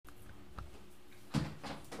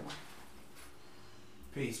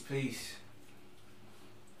Peace, peace,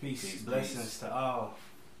 peace, blessings peace. To all.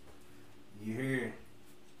 You here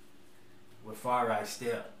with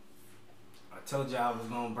FariStep. I told y'all I was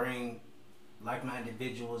gonna bring like-minded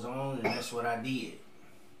individuals on, and that's what I did.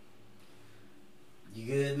 You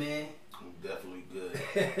good, man? I'm definitely good.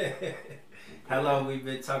 How long we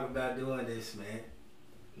been talking about doing this, man?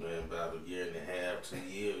 Man, about a year and a half, 2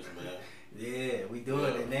 years, man. Yeah, we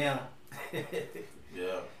doing it now.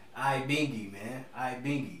 Yeah. I bingy, man. I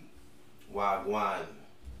bingy. Wagwan.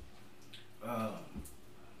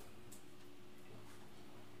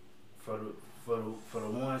 For the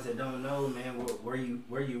ones that don't know, man, where you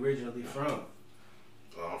originally from?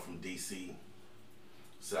 I'm from DC,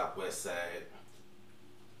 Southwest side.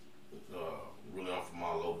 Really, I'm from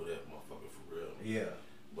all over that motherfucker for real. Yeah.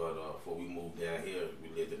 But before we moved down here, we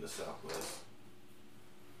lived in the Southwest.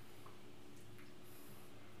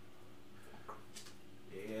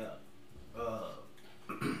 Yeah.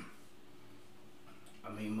 I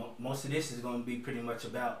mean, most of this is gonna be pretty much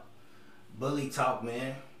about bully talk,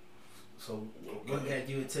 man. So, what got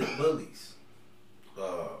you into the bullies?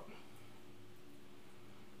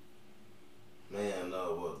 Man,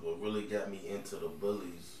 what really got me into the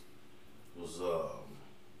bullies was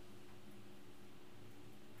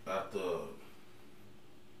after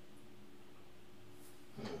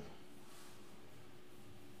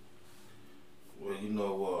well, you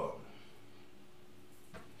know,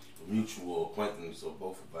 a mutual acquaintance of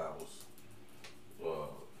both of ours,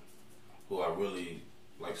 who I really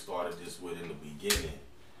like started this with in the beginning.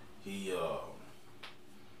 He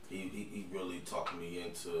really talked me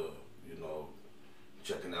into, you know,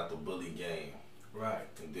 checking out the bully game. Right.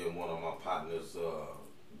 And then one of my partners,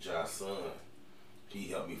 Josh's son, he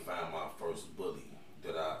helped me find my first bully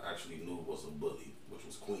that I actually knew was a bully, which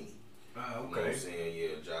was Queenie. Okay. You know what I'm saying?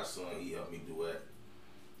 Yeah, Josh's son, he helped me do that.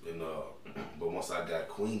 And but once I got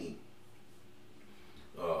Queenie,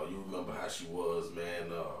 you remember how she was,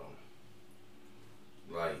 man.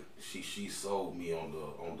 Like she sold me on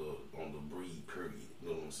the breed, period. You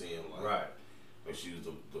know what I'm saying? Like, right. Like she was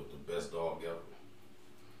the best dog ever.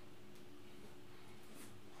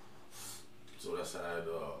 So that's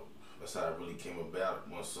how it really came about.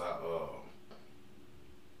 Once I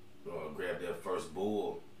grabbed that first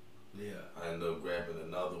bull, yeah, I ended up grabbing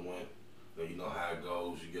another one. You know how it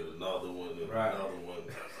goes. You get another one and right. another one.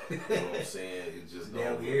 You know what I'm saying? It just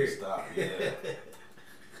don't really stop. Yeah.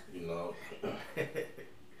 You know.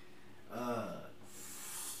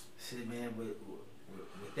 Shit, man. With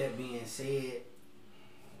that being said,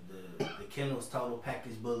 the Kennels Total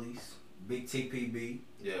Package Bullies, Big TPB.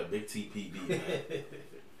 Yeah, Big TPB, man.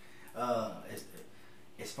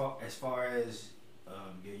 As far as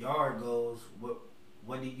your yard goes,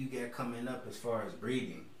 what do you got coming up as far as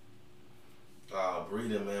breeding?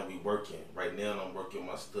 Breeding, man, we working. Right now I'm working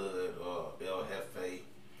my stud, El Jefe,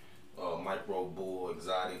 micro bull,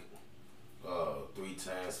 exotic, 3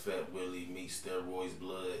 times fat Willie, meets steroids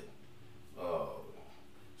blood,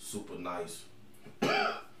 super nice.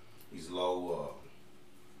 He's low,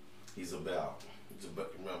 he's around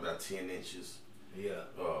about 10 inches. Yeah.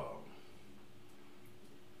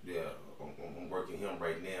 Yeah, I'm working him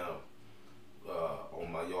right now on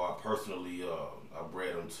my yard. Personally, I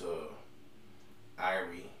bred him to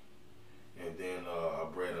Irie, and then I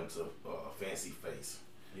bred him to Fancy Face.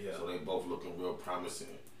 Yeah. So they both looking real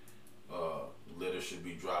promising. Litter should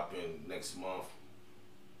be dropping next month.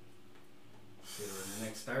 Shit, in the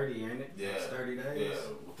next 30, ain't it? Yeah. Next 30 days? Yeah,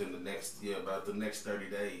 within the next, about the next 30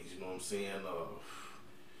 days, you know what I'm saying?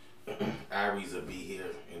 Irie's will be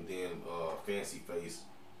here, and then Fancy Face,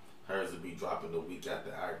 hers will be dropping the week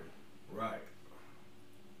after Irie. Right.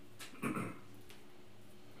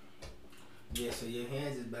 Yeah, so your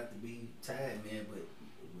hands is about to be tied, man, but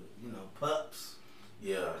you know, pups.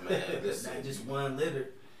 Yeah, man. Listen, not just one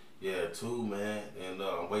litter. Yeah, 2, man. And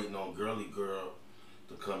I'm waiting on Girly Girl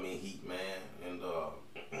to come in heat, man. And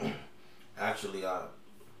actually, at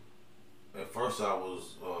first I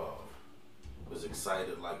was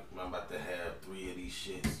excited, like I'm about to have 3 of these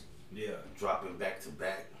shits. Yeah. Dropping back to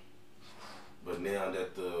back. But now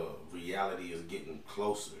that the reality is getting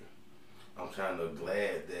closer, I'm kind of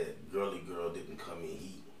glad that Girly Girl didn't come in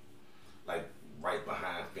heat, like right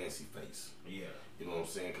behind Fancy Face. Yeah. You know what I'm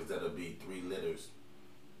saying? Because that'll be 3 litters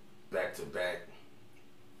back to back,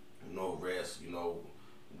 no rest, you know,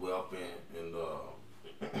 whelping, and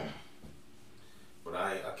but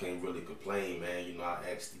I can't really complain, man. You know, I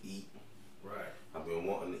asked to eat. Right. I've been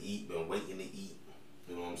wanting to eat, been waiting to eat.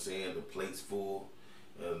 You know what I'm saying? The plate's full.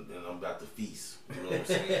 And I'm about to feast. You know what I'm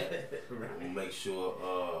saying? Right. We'll make sure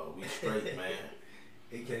we straight, man.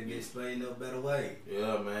 It can't be explained no better way.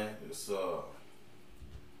 Yeah, man. It's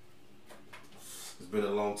it's been a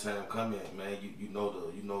long time coming, man. You know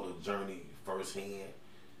the journey firsthand.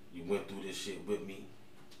 You went through this shit with me.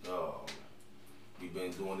 We've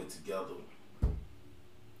been doing it together.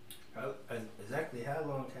 Exactly how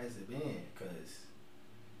long has it been? Cause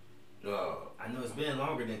I know it's been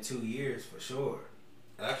longer than 2 years for sure.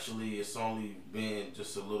 Actually, it's only been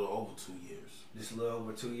just a little over 2 years. Just a little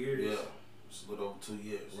over 2 years. Yeah, it's a little over 2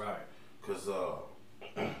 years. Right. Cause I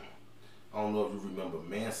don't know if you remember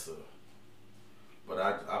Mansa, but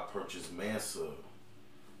I purchased Mansa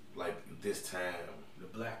like this time. The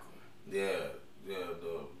black one. Yeah,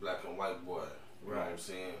 the black and white boy. You know what I'm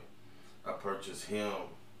saying? I purchased him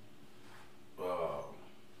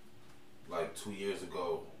like 2 years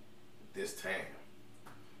ago this time.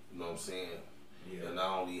 You know what I'm saying? Yeah. And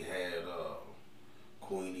I only had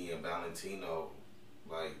Queenie and Valentino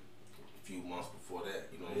like a few months before that.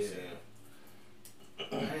 You know what I'm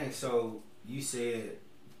saying? Man, so you said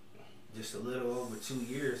just a little over 2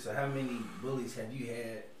 years. So how many bullies have you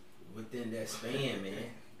had within that span, man?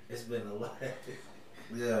 It's been a lot.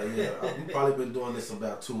 Yeah. We've probably been doing this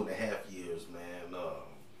about 2.5 years, man.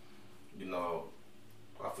 You know,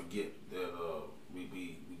 I forget that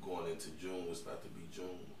we going into June. It's about to be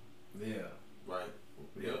June. Yeah. Right.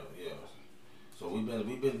 Yeah. So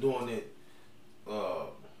we've been doing it a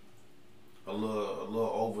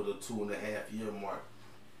little over the 2.5 year mark,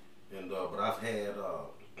 and but I've had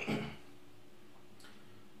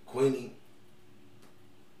Queenie.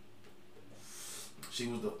 She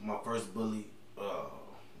was my first bully.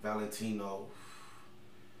 Valentino.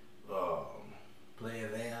 Player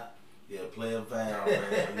Val. Yeah, Player Val,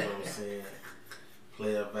 man. You know what I'm saying?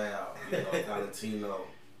 Player Val. You know, Valentino.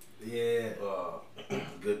 Yeah.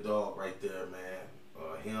 Good dog right there, man.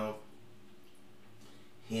 Him.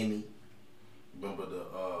 Henny. Remember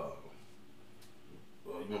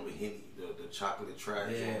you remember Henny, the chocolate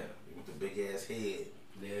trash with the big ass head.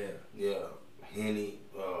 Yeah. Henny.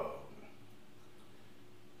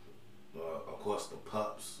 Of course the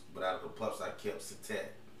pups, but out of the pups I kept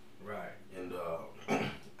Satet. Right. And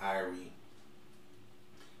Irie,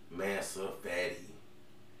 Mansa, Fatty.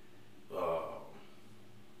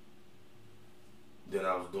 Then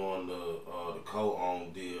I was doing the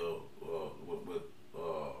co-own deal with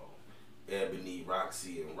Ebony,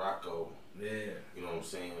 Roxy, and Rocco. Yeah. You know what I'm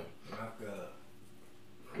saying? Rocco.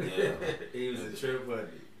 Yeah. He was a trip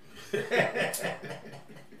buddy.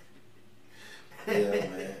 Yeah,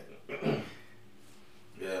 man.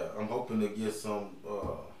 Yeah, I'm hoping to get some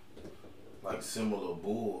like similar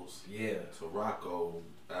bulls. Yeah. To Rocco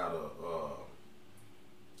out of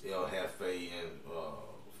El Jefe and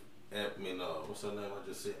what's her name? I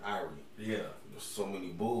just said Irie. Yeah. There's so many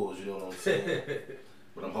bulls, you know what I'm saying?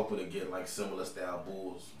 But I'm hoping to get like similar style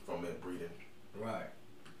bulls from that breeding. Right.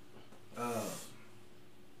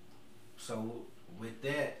 So with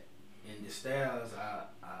that and the styles, I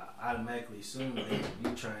automatically assume that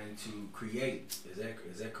you're trying to create.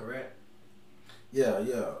 Is that correct? Yeah.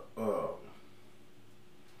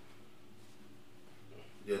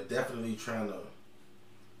 Yeah, definitely trying to.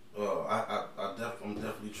 I'm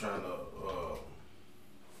definitely trying to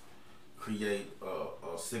create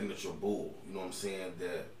a signature bull. You know what I'm saying?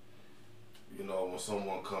 That, you know, when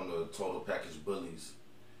someone come to Total Package Bullies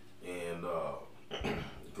and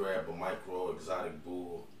grab a micro exotic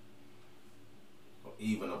bull, or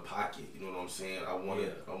even a pocket, you know what I'm saying? I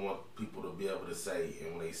want people to be able to say,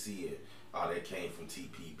 and when they see it, oh, that came from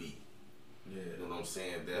TPB. Yeah. You know what I'm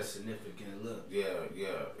saying? That's significant look. Yeah.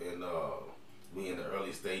 And we in the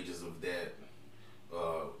early stages of that.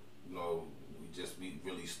 You know, we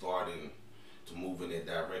really starting to move in that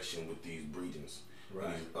direction with these breedings,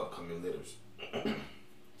 right? These upcoming litters.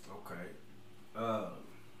 Okay.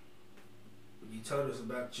 You told us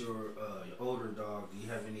about your older dog. Do you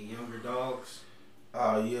have any younger dogs?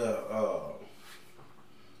 Yeah.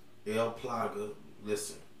 El Plaga.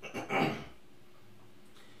 Listen.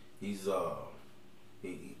 He's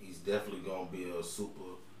definitely gonna be a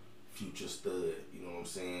super future stud. You know what I'm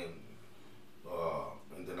saying?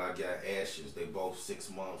 And then I got Ashes. They both 6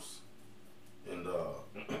 months, and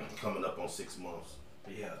coming up on 6 months.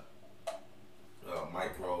 Yeah.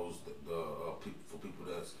 Micros, for people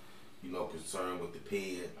that's, you know, concerned with the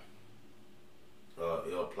ped.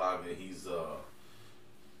 El Plaga, he's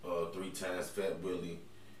 3 times Fat Willie,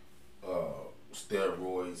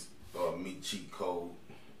 steroids, meat cheat code,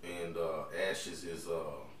 and Ashes is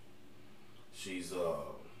she's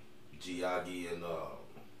Giagi and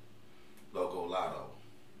Loco Lotto.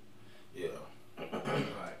 Yeah.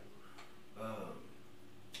 Right.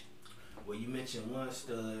 Well, you mentioned one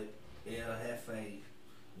stud, El Jefe.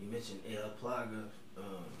 You mentioned El Plaga.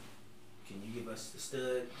 Can you give us the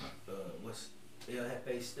stud?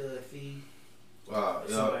 LFA stud feed? If Yeah.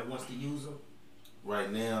 somebody wants to use them?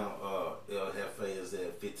 Right now, El Jefe is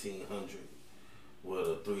at $1,500 with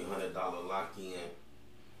a $300 lock-in,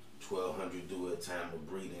 $1,200 due at time of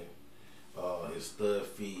breeding. His stud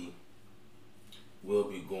fee will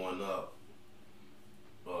be going up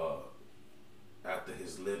after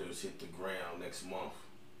his litters hit the ground next month.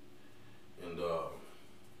 And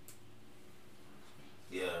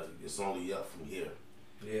yeah, it's only up from here.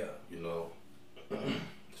 Yeah. You know,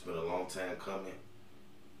 it's been a long time coming.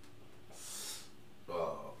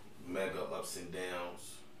 Mega ups and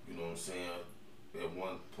downs, you know what I'm saying? At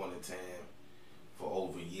one point in time, for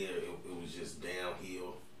over a year, it was just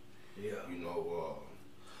downhill. Yeah. You know,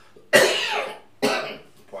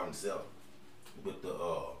 pardon self, with the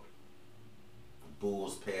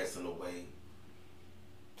bulls passing away,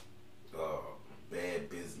 bad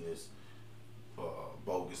business,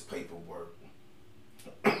 bogus paperwork,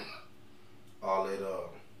 all that,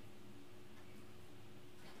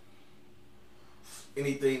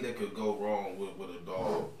 anything that could go wrong with a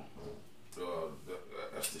dog,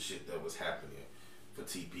 that's the shit that was happening for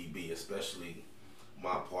TPB, especially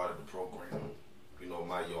my part of the program, you know,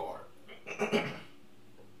 my yard.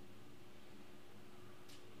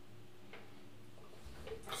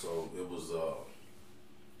 So it was,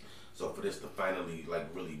 so for this to finally like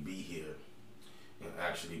really be here and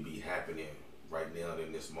actually be happening right now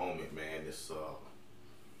in this moment, man, it's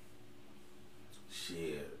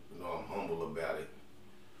shit, you know, I'm humble about it.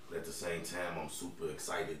 But at the same time, I'm super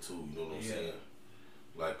excited too. You know what I'm saying?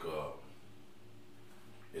 Like,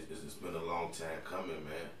 it's been a long time coming,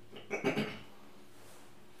 man.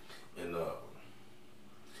 And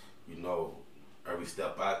you know, every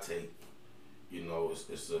step I take, you know,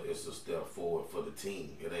 it's a step forward for the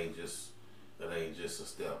team. It ain't just a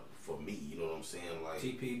step for me. You know what I'm saying? Like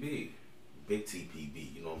TPB, big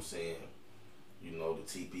TPB. You know what I'm saying? You know, the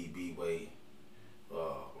TPB way.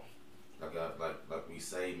 Like we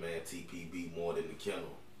say, man, TPB more than the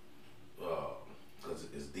kennel, cause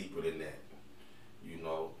it's deeper than that, you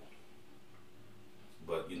know.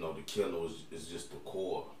 But you know, the kennel is just the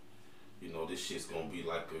core. You know, this shit's gonna be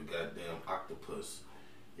like a goddamn octopus.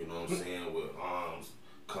 You know what I'm saying? With arms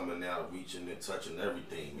coming out, reaching and touching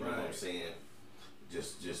everything. You know what I'm saying?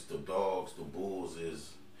 Just the dogs, the bulls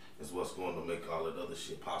is what's going to make all that other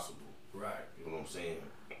shit possible. Right. You know what I'm saying?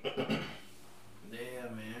 Yeah,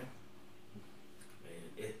 man.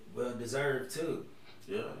 It well deserved too.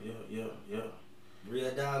 Yeah.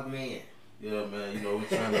 Real dog man. Yeah, man. You know, we're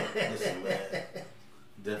trying to listen, man.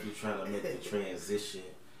 Definitely trying to make the transition.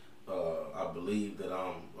 I believe that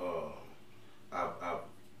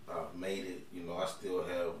I've made it. You know, I still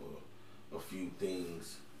have a few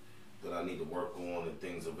things that I need to work on and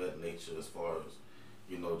things of that nature, as far as,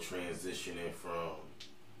 you know, transitioning from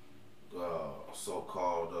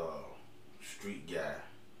so-called street guy,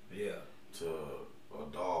 to a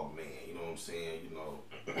dog man. You know what I'm saying? You know,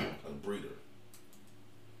 a breeder.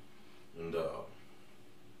 And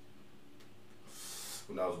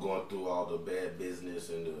when I was going through all the bad business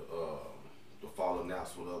and the falling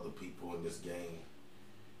outs with other people in this game,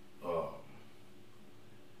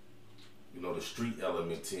 you know, the street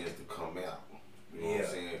element tends to come out. You know what I'm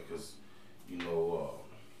saying? Because, you know,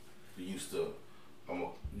 you used to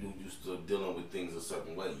dealing with things a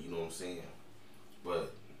certain way. You know what I'm saying?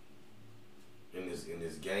 But in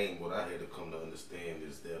this game, what I had to come to understand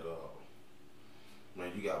is that,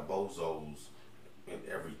 man, you got bozos in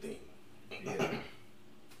everything. Yeah.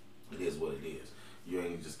 It is what it is. You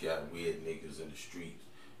ain't just got weird niggas in the streets.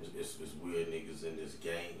 It's weird niggas in this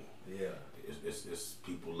game. Yeah. It's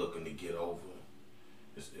people looking to get over.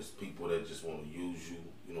 It's people that just want to use you.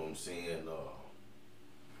 You know what I'm saying?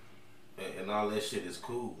 And all that shit is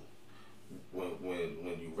cool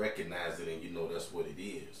when you recognize it and you know that's what it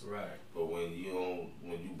is. Right. But when you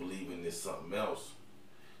believe in this something else,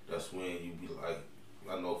 that's when you be like,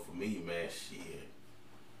 I know for me, man, shit.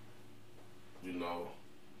 You know,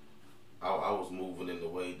 I was moving in the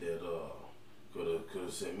way that could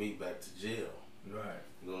have sent me back to jail. Right.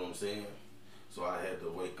 You know what I'm saying? So I had to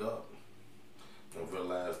wake up and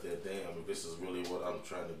realize that, damn, if this is really what I'm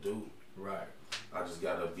trying to do, right, I just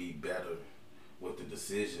gotta be better with the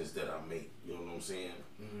decisions that I make. You know what I'm saying?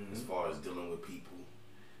 Mm-hmm. As far as dealing with people,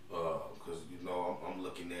 cause you know I'm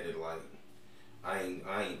looking at it like I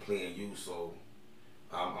ain't playing you, so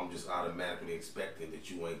I'm just automatically expecting that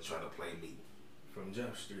you ain't trying to play me from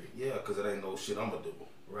Jump Street. Yeah, cause it ain't no shit I'ma do.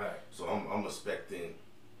 Right. So I'm expecting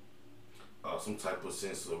some type of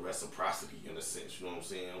sense of reciprocity, in a sense. You know what I'm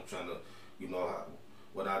saying? I'm trying to, you know,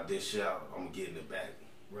 what I dish out, I'm getting it back.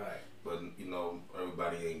 Right. But you know,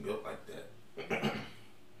 everybody ain't built like that.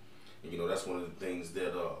 And you know, that's one of the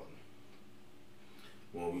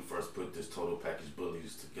first put this total package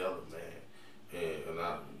bullies together, man, and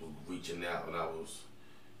I was reaching out, and I was,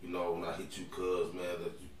 you know, when I hit you, cuz, man,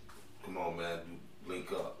 that you, come on, man, you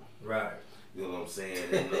link up. Right. You know what I'm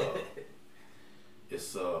saying? And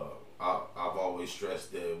it's I've always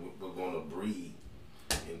stressed that we're gonna breed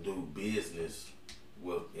and do business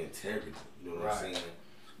with integrity. You know what I'm saying?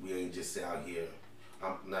 We ain't just out here.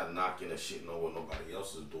 I'm not knocking or shitting on what nobody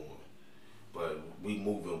else is doing, but we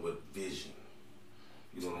moving with vision.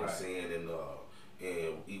 You know what I'm saying?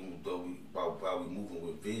 And even though while we moving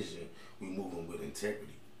with vision, we moving with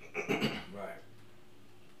integrity. Right.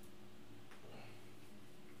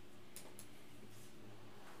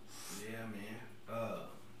 Yeah, man.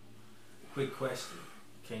 Quick question: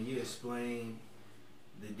 can you explain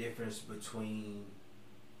the difference between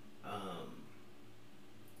a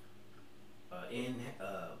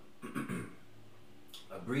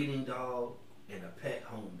breeding dog and a pet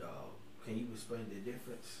home dog? Can you explain the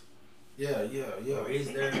difference? Yeah. Or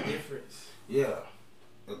is there a difference? Yeah.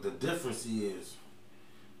 The difference is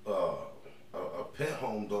a pet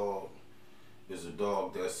home dog is a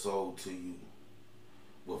dog that's sold to you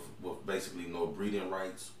with basically no breeding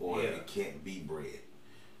rights, or it can't be bred.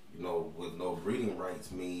 You know, with no breeding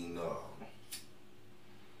rights mean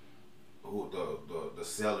the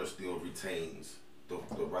seller still retains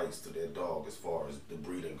the rights to that dog as far as the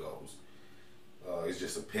breeding goes. It's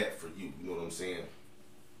just a pet for you. You know what I'm saying?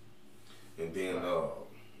 And then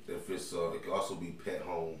if it's it can also be pet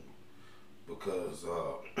home, because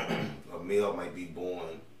a male might be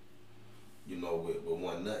born, you know, with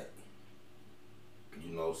one nut.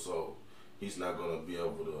 You know, so he's not gonna be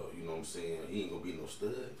able to, you know what I'm saying, he ain't gonna be no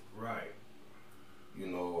stud. Right. You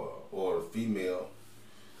know, or a female,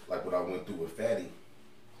 like what I went through with Fatty,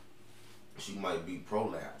 she might be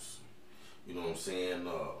prolapse. You know what I'm saying?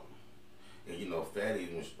 And you know, Fatty,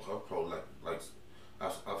 her prolapse, like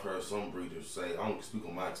I've heard some breeders say, I don't speak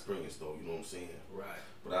on my experience though, you know what I'm saying? Right.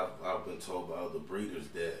 But I've been told by other breeders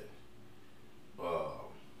that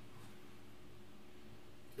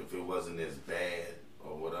if it wasn't as bad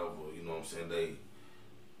or whatever, you know what I'm saying, they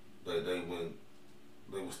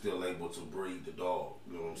were still able to breed the dog,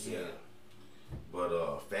 you know what I'm saying? Yeah. But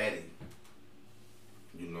Fatty,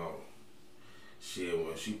 you know, shit,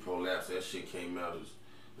 when she prolapsed, that shit came out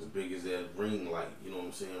as big as that ring light, you know what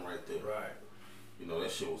I'm saying, right there. Right. You know, that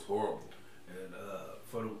shit was horrible. And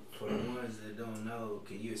for the ones that don't know,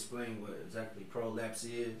 can you explain what exactly prolapse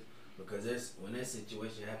is? Because when that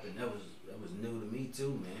situation happened, that was new to me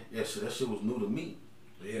too, man. Yeah, shit, that shit was new to me.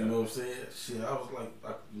 Yeah. You know what I'm saying? Shit, I was like,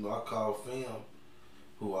 I called fam,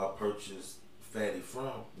 who I purchased Fatty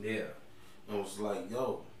from. Yeah. And was like,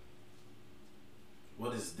 yo,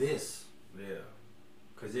 what is this? Yeah.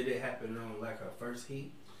 Cause it did happen on like her first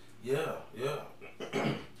heat. Yeah.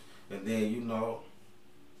 And then, you know,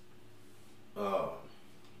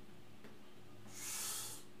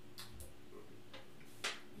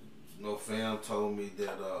 fam told me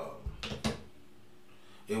that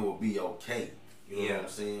it will be okay. You know what I'm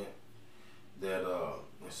saying? That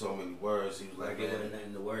in so many words, he was like, it wasn't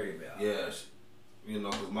nothing to worry about. Yeah, you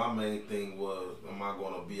know, because my main thing was, am I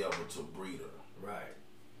going to be able to breed her? Right.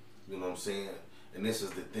 You know what I'm saying? And this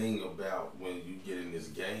is the thing about when you get in this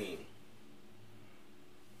game,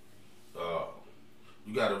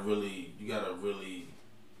 you gotta really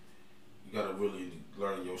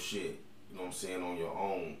learn your shit. You know what I'm saying, on your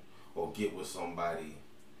own, or get with somebody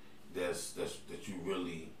that you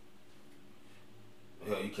really,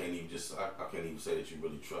 hell, you can't even I can't even say that you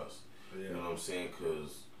really trust. Yeah. You know what I'm saying?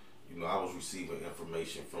 Because, you know, I was receiving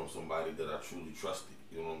information from somebody that I truly trusted.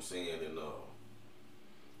 You know what I'm saying? And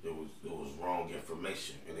it was wrong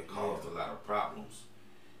information, and it caused a lot of problems.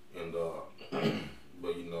 And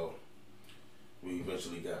but you know, we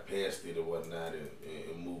eventually got past it or whatnot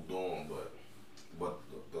and moved on. But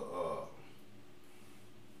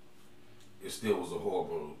it still was a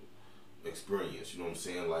horrible experience. You know what I'm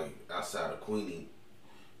saying? Like, outside of Queenie,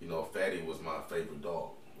 you know, Fatty was my favorite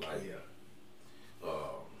dog. Like,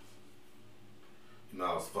 you know,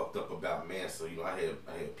 I was fucked up about Mansa. You know, I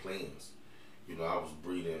had plans. You know, I was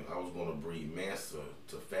going to breed Mansa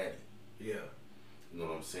to Fatty. Yeah. You know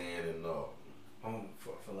what I'm saying? And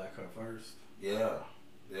for like her first. Yeah.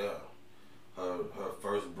 Her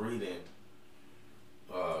first breeding,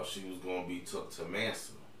 she was going to be took to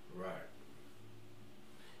Mansa. Right.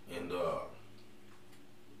 And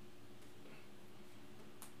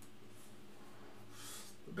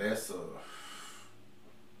that's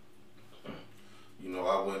you know,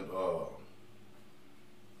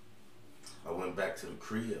 I went back to the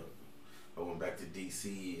crib. I went back to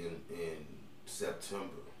DC in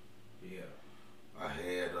September. Yeah. I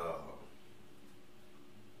had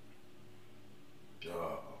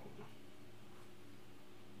Uh,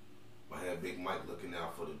 I had Big Mike looking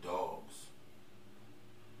out for the dogs,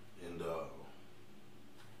 and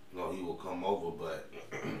you know, he would come over, but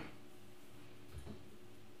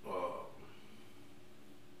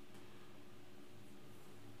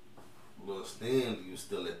little Stan, he was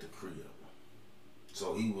still at the crib,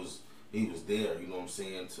 so he was there. You know what I'm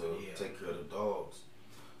saying, to take care of the dogs.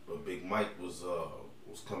 But Big Mike was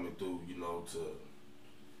coming through, you know, to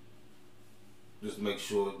just make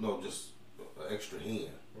sure, you know, just an extra hand.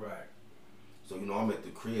 Right. So, you know, I'm at the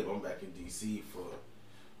crib. I'm back in DC for,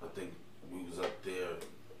 I think we was up there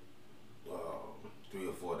 3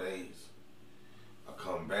 or 4 days. I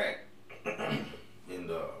come back and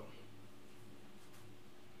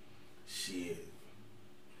shit,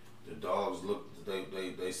 the dogs looked,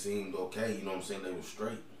 they seemed okay. You know what I'm saying? They were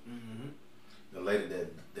straight. Mm-hmm. And later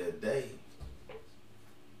that day,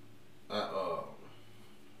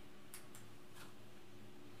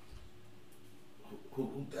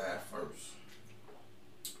 who died first?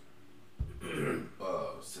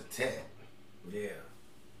 Satet. Yeah.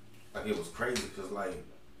 Like, it was crazy because like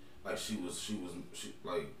she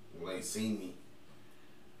like, when they seen me,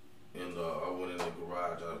 and I went in the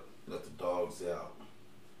garage, I let the dogs out.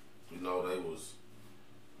 You know, they was,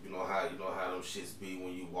 you know how them shits be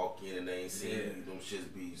when you walk in and they ain't seen you. Them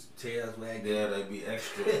shits be tails wagging. Yeah, they be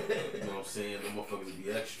extra. You know what I'm saying? Them motherfuckers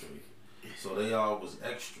be extra. So they all was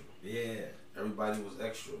extra. Yeah. Everybody was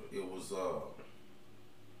extra. It was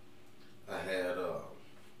I had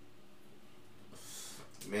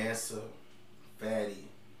Mansa, Fatty,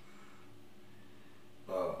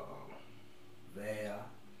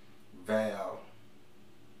 Val,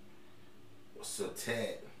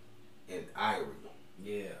 Satet, and Irie.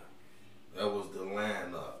 Yeah. That was the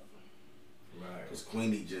lineup. Right. Cause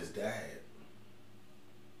Queenie just died.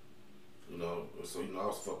 You know, so, you know, I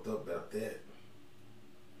was fucked up about that.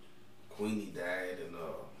 Queenie died, and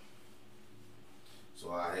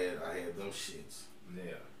so I had them shits.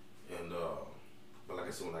 Yeah. And but like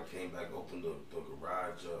I said, when I came back, opened the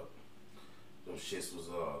garage up, them shits was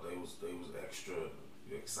they was extra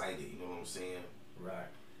excited. You know what I'm saying? Right.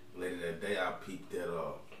 Later that day, I peeped at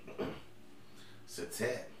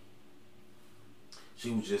Satet. She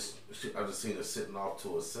was I just seen her sitting off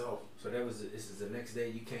to herself. So this is the next day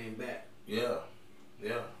you came back. Yeah.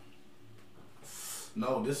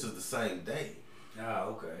 No, this is the same day. Ah,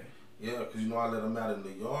 okay. Yeah, cause you know I let them out in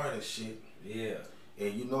the yard and shit. Yeah.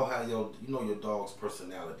 And you know how your dog's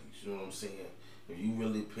personalities. You know what I'm saying? If you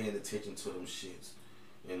really paying attention to them shits,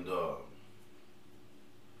 and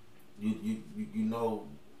you know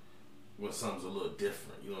when something's a little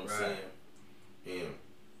different. You know what I'm saying? And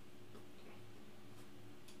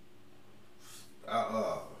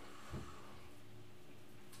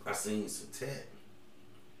I seen Satet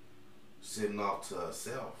sitting off to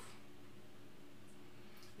herself,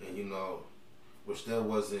 and you know, which that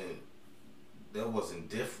wasn't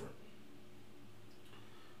different.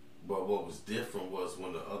 But what was different was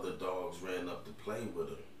when the other dogs ran up to play with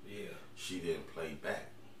her. Yeah. She didn't play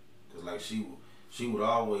back, cause like she would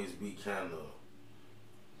always be kind of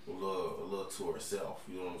a little to herself.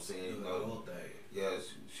 You know what I'm saying? You know, yeah,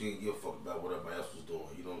 she didn't give a fuck about what everybody else was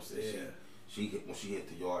doing. You know what I'm saying? Yeah. She when she hit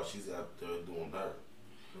the yard, she's out there doing her.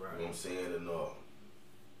 Right. You know what I'm saying? And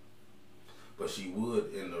but she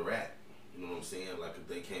would interact. You know what I'm saying? Like if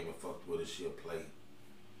they came and fucked with her, she'll play.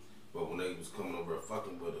 But when they was coming over and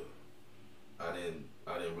fucking with her, I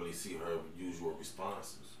didn't really see her usual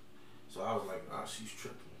responses. So I was like, she's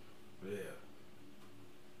tripping. Yeah.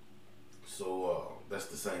 So that's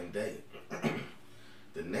the same day.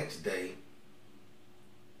 The next day,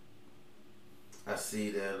 I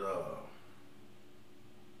see that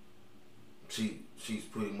she's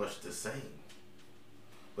pretty much the same,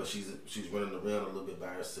 but she's running around a little bit by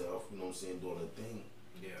herself. You know what I'm saying, doing her thing.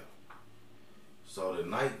 Yeah. So the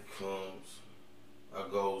night comes, I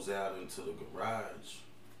goes out into the garage,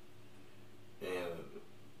 and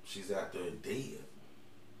she's out there dead.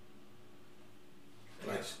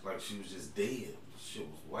 Like she was just dead. Shit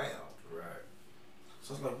was wild. Right.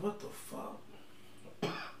 So I was like, what the fuck?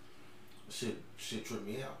 Shit tripped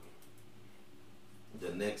me out.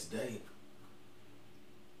 The next day,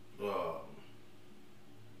 well,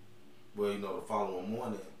 you know, the following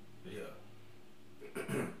morning, Yeah.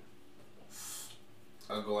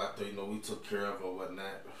 I go out there, you know, we took care of her or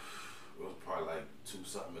whatnot. It was probably like 2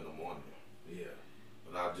 something in the morning. Yeah.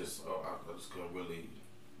 And I just couldn't really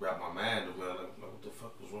wrap my mind around like what the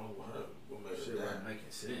fuck was wrong with her? What made her die? Wasn't making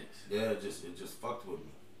sense. Yeah, it just fucked with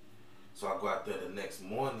me. So I go out there the next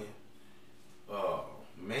morning.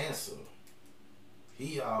 Mansa,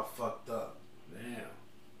 he all fucked up. Damn.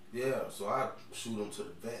 Yeah, so I shoot him to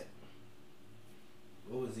the vet.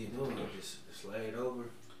 What was he doing? Just laid over?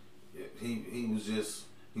 Yeah, he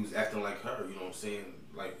was acting like her, you know what I'm saying?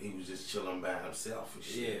 Like he was just chilling by himself and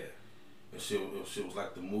shit. Yeah. And shit was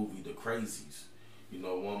like the movie The Crazies. You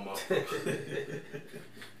know, one motherfucker,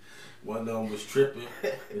 one of them was tripping,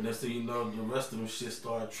 and next thing you know, the rest of them shit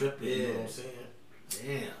started tripping. Yeah. You know what I'm saying?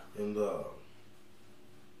 Damn. And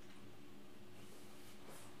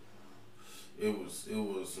it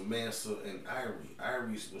was Mansa and Irie.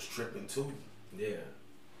 Irie was tripping too. Yeah.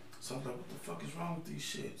 So I'm like, what the fuck is wrong with these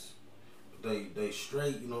shits? They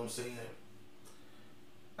straight, you know what I'm saying?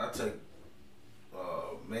 I take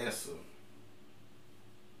Mansa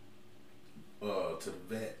to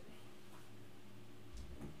the vet,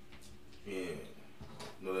 and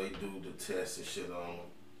you know they do the tests and shit on them.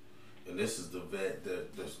 And this is the vet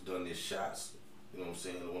that's done these shots, you know what I'm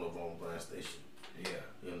saying, at one of our own brand station.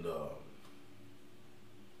 Yeah. And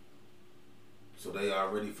so they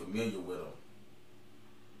already familiar with them.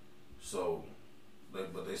 So,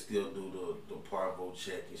 but they still do the parvo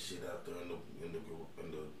check and shit out there in the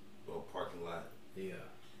parking lot. Yeah.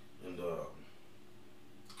 And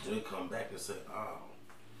they come back and say, "Oh,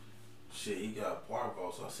 shit, he got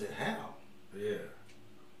parvo." So I said, "How?" Yeah.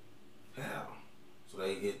 How? So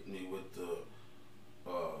they hit me with the,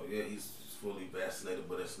 yeah, he's fully vaccinated,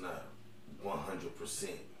 but it's not 100%.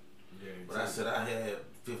 But I said I had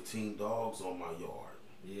 15 dogs on my yard.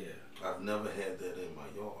 Yeah. I've never had that in my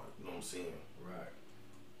yard. You know what I'm saying? Right.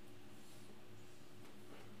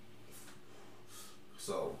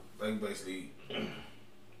 So they basically, you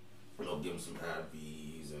know, give him some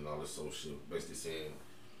IVs and all this sort of shit. Basically saying,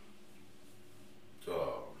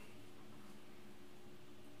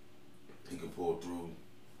 he could pull through.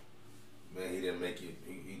 Man, he didn't make it.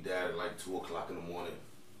 He died at like 2 o'clock in the morning.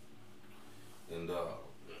 And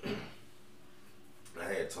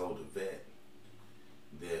I had told the vet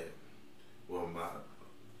that, well, my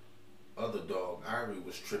other dog, Irie,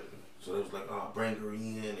 was tripping. So they was like, "Oh, bring her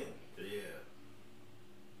in." And Yeah.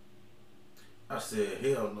 I said,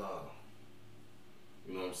 "Hell no."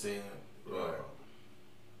 You know what I'm saying? Right.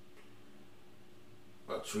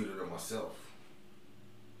 I treated her myself.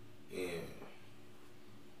 And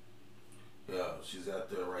yeah, she's out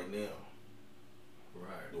there right now.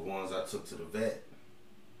 Right. The ones I took to the vet,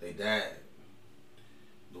 they died.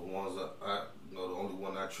 The ones I you know, the only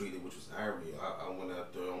one I treated, which was Irie, I went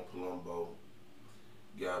out there on Palumbo,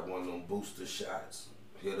 got one of them booster shots,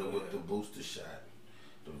 hit her with the booster shot.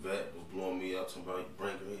 The vet was blowing me up, somebody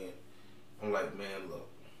bring her in. I'm like, man, look,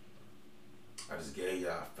 I just gave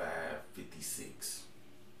y'all $5.56.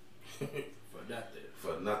 For nothing.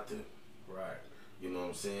 For nothing. Right. You know what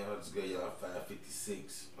I'm saying? I just gave y'all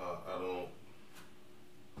 $5.56.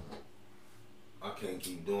 I can't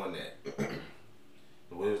keep doing that.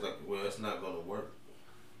 The way it's like, well, it's not gonna work.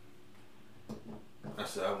 I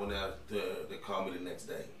said I went out there. They called me the next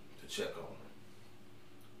day to check on her.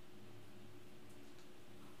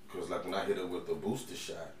 Cause like when I hit her with the booster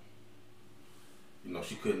shot, you know,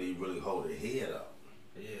 she couldn't even really hold her head up.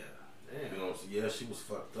 Yeah. Damn. You know what I'm saying? Yeah, she was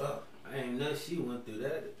fucked up. I ain't know she went through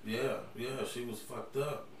that. Yeah, she was fucked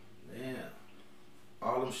up. Damn.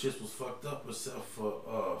 All them shits was fucked up except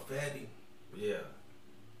for Fatty. Yeah.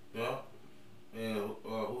 Yeah. And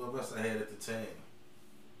whoever else I had at the time.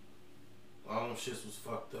 All them shits was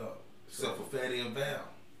fucked up. Except for Fatty and Val.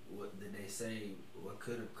 What did they say? What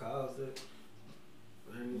could have caused it?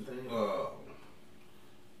 Or anything?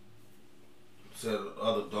 Said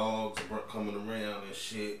other dogs weren't coming around and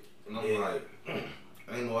shit. And I'm like,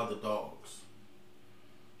 ain't no other dogs.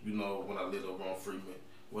 You know, when I lived over on Freeman,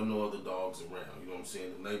 wasn't no other dogs around. You know what I'm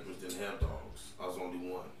saying? The neighbors didn't have dogs. I was the only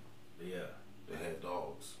one. Yeah. That had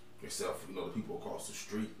dogs. Except for, you know, the people across the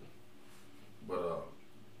street. But,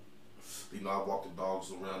 you know, I walked the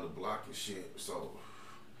dogs around the block and shit. So,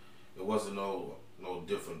 it wasn't no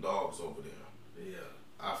different dogs over there. Yeah.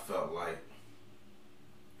 I felt like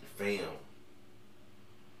fam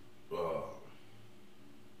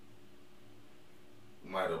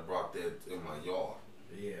might have brought that in my yard.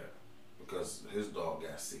 Yeah. Because his dog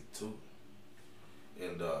got sick too.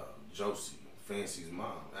 And Josie, Fancy's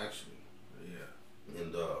mom, actually. Yeah.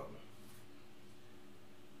 And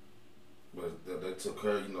but they took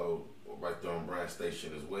her, you know, right there on Bryan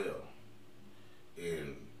Station as well.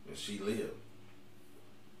 And she lived.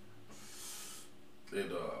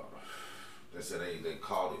 And they said they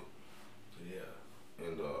caught it. Yeah.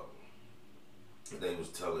 And they was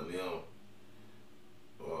telling them,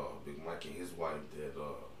 Big Mike and his wife, that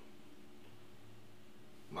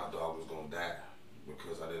my dog was gonna die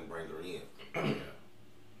because I didn't bring her in. Yeah.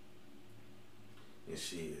 And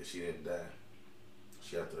she didn't die.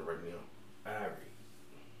 She after that right now. Ivory.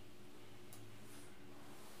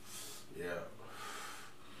 Yeah.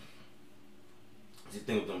 You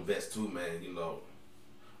think with them vets too, man, you know,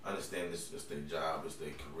 I understand this it's their job, it's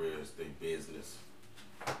their career, it's their business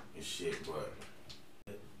and shit, but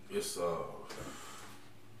it's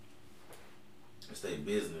their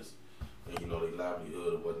business and you know their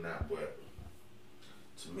livelihood or whatnot, but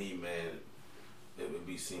to me, man, it would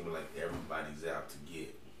be seeming like everybody's out to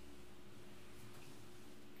get,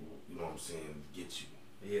 you know what I'm saying, get you.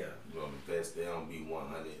 Yeah. You know, the vets, they don't be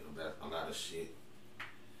 100, that's a lot of shit.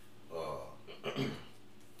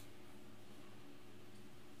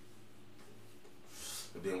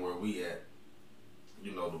 But then where we at,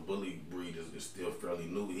 you know, the bully breed is still fairly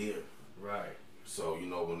new here. Right. So, you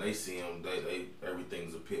know, when they see them, they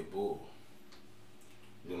everything's a pit bull.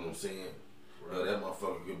 You know what I'm saying? Right. You know, that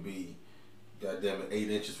motherfucker could be, goddamn it,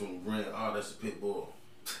 8 inches from the ground. Oh, that's a pit bull.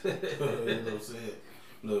 You know what I'm saying?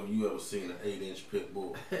 You know, if you ever seen an 8-inch pit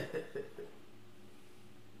bull.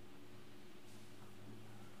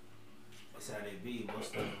 That's how they be,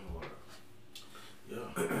 most of them are.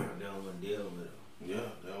 Yeah. They don't want to deal with them. Yeah,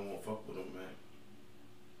 they don't want to fuck with them, man.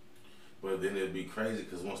 But then it'd be crazy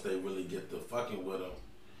because once they really get to fucking with them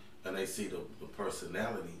and they see the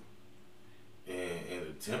personality and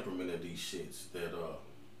the temperament of these shits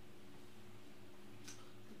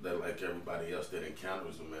that like everybody else that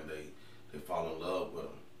encounters them and they fall in love with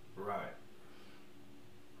them. Right.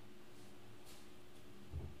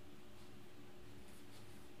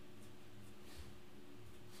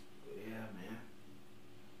 Yeah, man.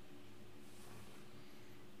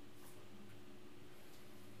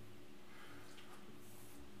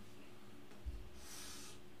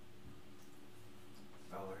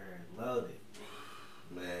 Over here loaded.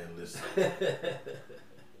 Man, listen.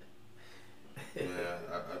 Man,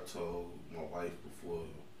 I told my wife before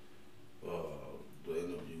the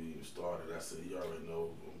interview even started, I said, you already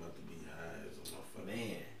know I'm about to be high as a motherfucker.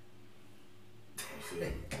 Man.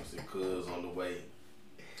 I said, cuz on the way.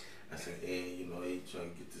 I said, and you know, they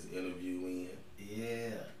trying to get this interview in.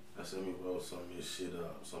 Yeah. I said, let me roll some of this shit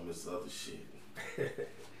up, some of this other shit.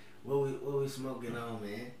 What we smoking on,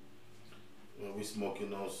 man? Well, we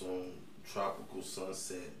smoking on some tropical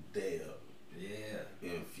sunset dab. Yeah.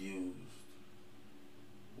 Infused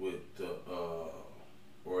with the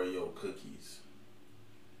Oreo cookies.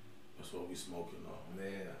 That's what we smoking on.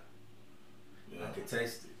 Yeah. I can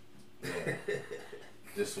taste it. Yeah.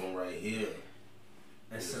 This one right here.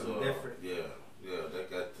 That's something different. Yeah, that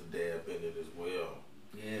got the dab in it as well.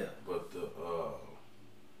 Yeah. But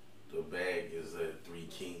the bag is at 3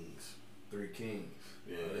 Kings. 3 Kings.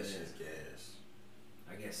 Yeah, that shit's gas.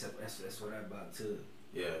 I guess that's what I bought too.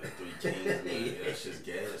 Yeah, the 3 Kings, man. Yeah, that shit's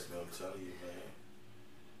gas, man. I'm telling you, man.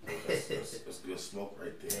 That's good smoke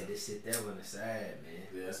right there. Yeah, just sit there on the side, man.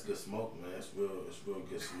 Yeah, that's good smoke, man. It's real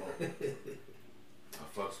good smoke. I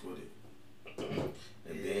fucks with it.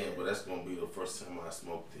 And then, but that's gonna be the first time I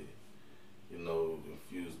smoked it. You know,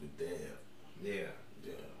 infused with dab. Yeah.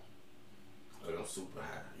 Yeah. Like I'm super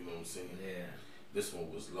high. You know what I'm saying? Yeah. This one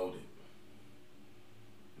was loaded.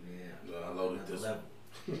 Yeah. No, I loaded this level.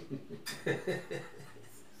 one.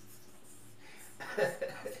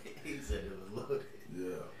 He said it was loaded.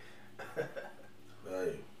 Yeah.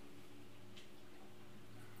 Hey.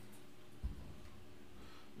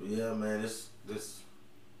 But yeah, man, this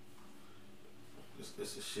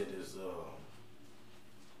shit is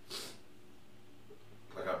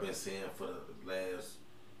like I've been saying for the last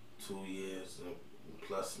 2 years and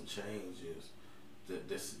plus some changes. That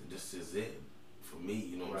this is it for me.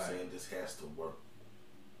 You know what I'm saying? This has to work.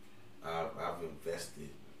 I've invested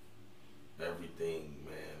everything,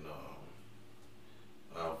 man.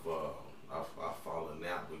 I've fallen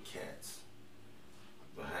out with cats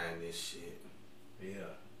behind this shit.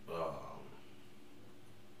 Yeah.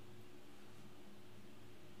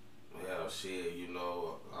 Yeah, shit. You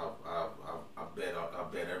know, I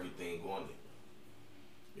bet everything on it.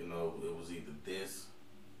 You know, it was either this.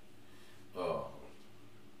 I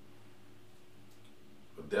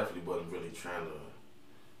definitely wasn't really trying to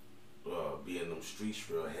be in them streets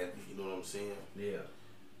real heavy. You know what I'm saying? Yeah.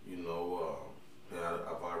 You know,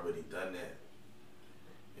 I've already done that,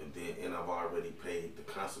 and I've already paid the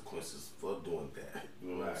consequences for doing that. You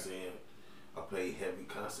know what I'm saying? I paid heavy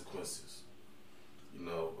consequences. You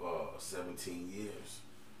know, 17 years.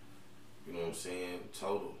 You know what I'm saying?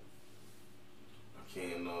 Total. I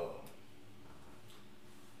can't.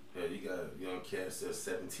 Yeah, you got young cats that's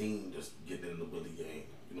 17 just getting in the bully game.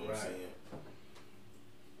 You know what I'm saying?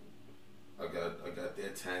 I got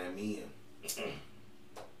that time in.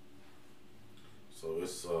 So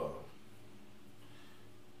it's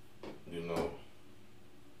you know,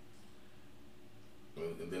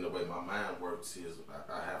 prophecy is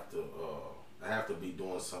I have to be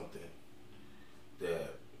doing something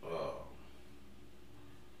that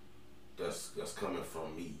that's coming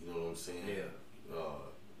from me. You know what I'm saying? Yeah.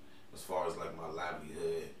 As far as like my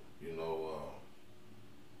livelihood,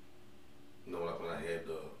 like when I had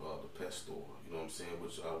the pet store. You know what I'm saying?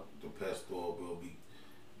 Which the pet store will be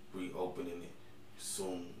reopening it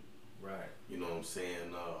soon. Right. You know what I'm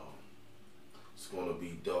saying? It's gonna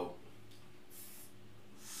be dope.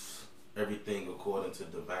 Everything according to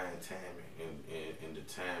divine timing, and the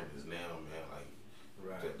time is now, man.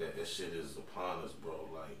 Like that shit is upon us, bro.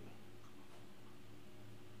 Like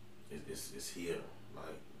it's here.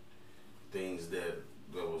 Like things that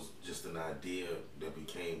was just an idea that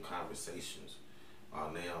became conversations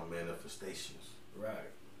are now manifestations.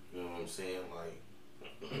 Right. You know what I'm saying? Like,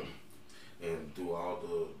 and through all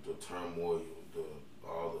the turmoil,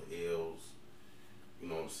 all the ills, you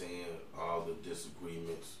know what I'm saying? All the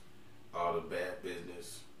disagreements, all the bad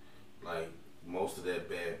business, like most of that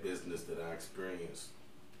bad business that I experienced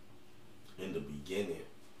in the beginning.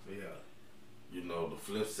 Yeah. The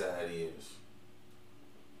flip side is,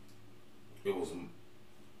 it was, I'm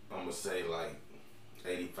gonna say like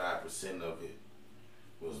 85% of it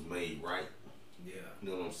was made right. Yeah. You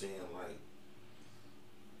know what I'm saying? Like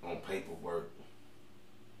on paperwork,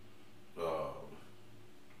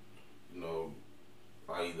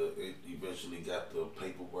 I either eventually got the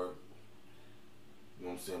paperwork, you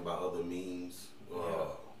know what I'm saying, by other means,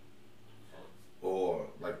 or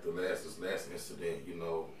like this last incident,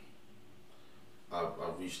 I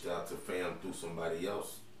reached out to fam through somebody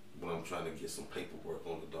else when I'm trying to get some paperwork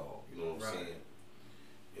on the dog. You know what I'm saying?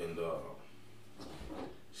 And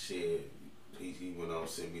shit, he went on and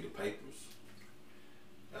sent me the papers.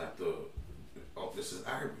 After, this is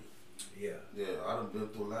Irie. Yeah. Yeah, I done been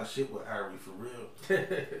through a lot of shit with Irie for real.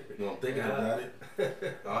 I'm thinking about it.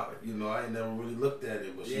 I ain't never really looked at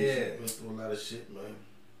it, but she been through a lot of shit, man.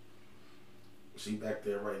 She back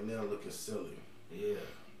there right now looking silly. Yeah.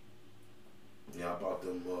 Yeah, I bought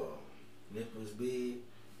them nipples big.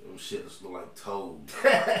 Them shit just look like toads.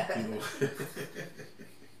 Them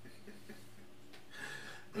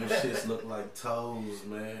shits look like toes,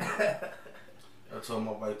 man. I told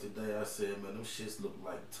my wife today, I said, man, them shits look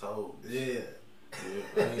like toes. Yeah.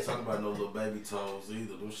 I ain't talking about no little baby toes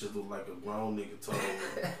either. Them shits look like a grown nigga toe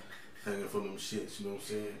hanging from them shits, you know what I'm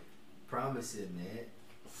saying? Promise it, man.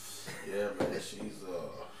 Yeah, man, she's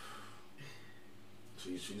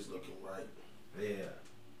looking right. Yeah.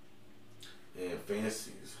 And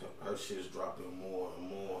Fancy's, her shit's dropping more and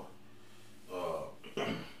more.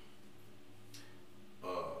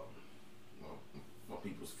 My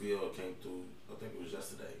people's field came through, I think it was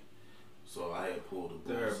yesterday. So I had pulled the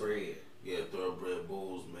bulls. Thoroughbred. Yeah, thoroughbred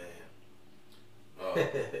bulls, man.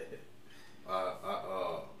 I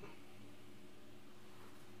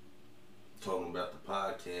told him about the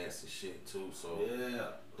podcast and shit too, so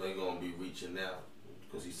yeah, they gonna be reaching out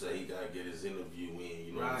because he said he gotta get his interview in.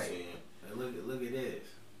 You know what I'm saying? Hey, look at this.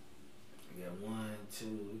 We got 1, 2.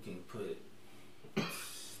 We can put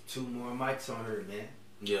 2 more mics on her, man.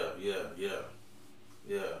 Yeah.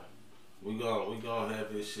 We gonna have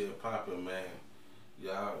this shit popping, man.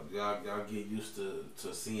 Y'all get used to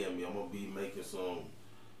seeing me. I'm gonna be making some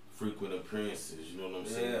frequent appearances. You know what I'm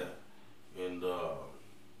saying? And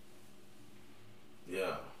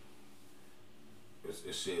yeah,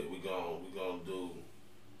 it's shit. We gonna do.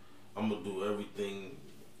 I'm gonna do everything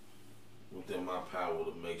within my power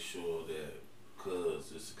to make sure that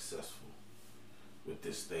Cuz is successful with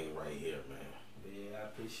this thing right here, man. Yeah, I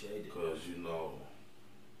appreciate it. Cause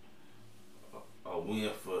a win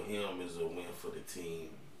for him is a win for the team.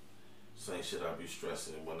 Same shit I be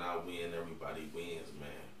stressing. When I win, everybody wins,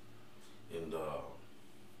 man. And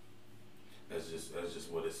that's just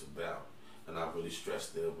what it's about. And I really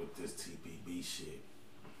stressed that with this TPB shit.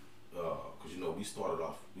 Cause we started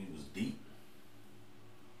off, we was deep.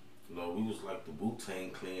 We was like the Wu-Tang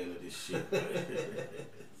Clan of this shit, man.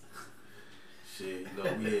 Shit, we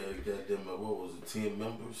had goddamn, what was it, 10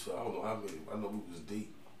 members? So I don't know how many. I know we was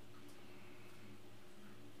deep.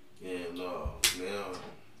 And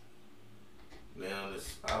now this,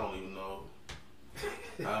 I don't even know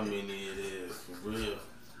how many it is for real.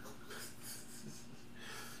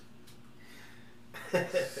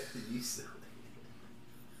 You said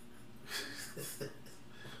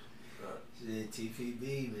shit, TPB,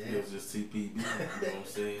 man. It was just TPB, you know what I'm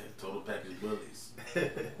saying? Total Package Bullies.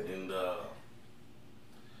 And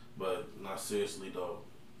but not seriously though.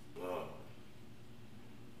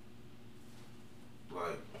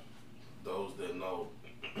 Like those that know,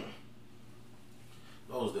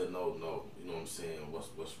 know. You know what I'm saying?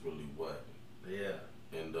 What's really what? Yeah.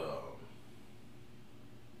 And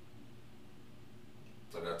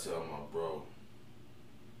tell my bro,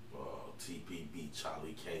 TPB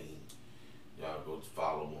Charlie Kane. Y'all go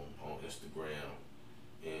follow him on Instagram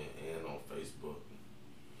and on Facebook.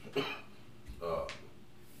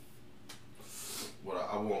 What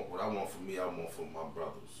I want for me, I want for my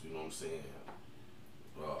brothers. You know what I'm saying?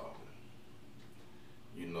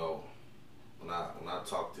 You know, when I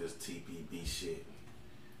talk this TPB shit,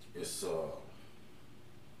 it's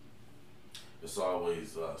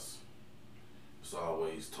always us. It's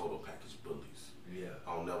always total package bullies. Yeah.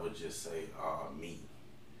 I'll never just say me.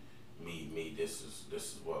 This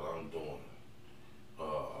is what I'm doing.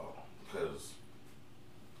 Because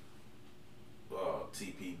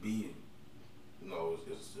TPB, you know,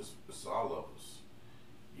 it's all of us.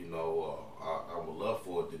 You know, I would love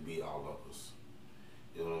for it to be all of us.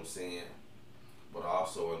 You know what I'm saying? But I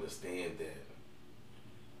also understand that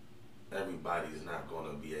everybody's not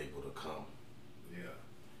gonna be able to come. Yeah.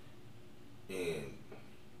 And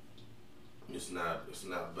it's not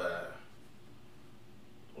by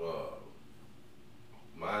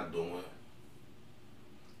my doing.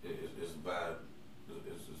 It's by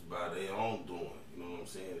their own doing. You know what I'm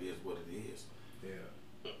saying? It is what it is. Yeah.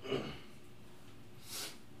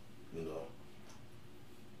 You know.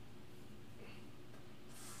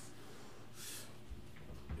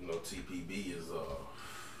 TPB is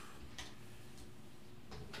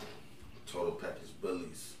total package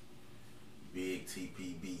bullies, big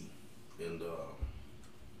TPB, and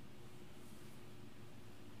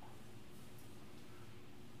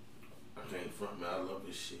I can't front, man. I love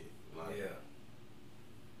this shit. Like, yeah.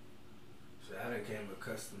 So I done came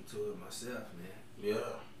accustomed to it myself, man.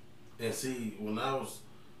 Yeah. And see, when I was,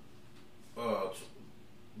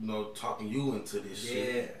 talking you into this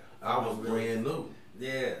shit, I was brand new.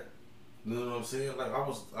 Yeah. You know what I'm saying? Like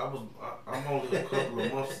I'm only a couple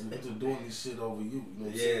of months into doing this shit over you. You know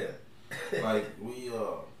what I'm saying? Like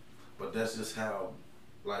but that's just how,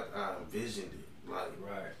 like, I envisioned it. Like,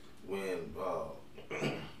 right. When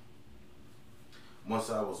once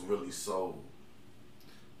I was really sold,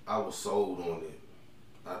 I was sold on it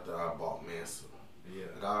after I bought Mansa. Yeah.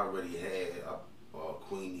 Like, I already had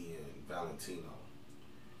Queenie and Valentino.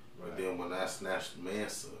 Right. And then when I snatched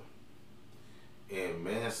Mansa, and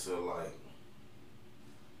Mansa, like,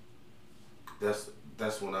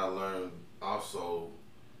 that's when I learned also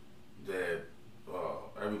that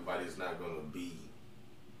everybody's not gonna be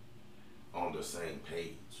on the same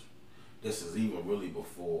page. This is even really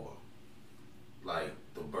before, like,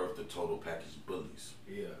 the birth of Total Package Bullies.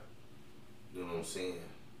 Yeah. You know what I'm saying?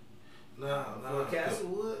 Nah.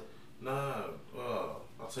 Castlewood? Nah,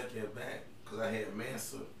 I'll take that back, cause I had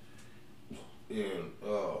Mansa, and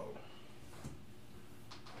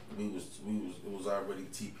it was already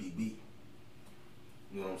TPB.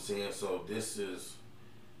 You know what I'm saying? So this is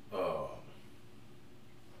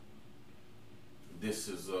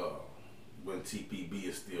when TPB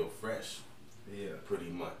is still fresh. Yeah. Pretty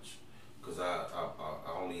much. Cause I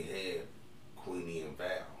only had Queenie and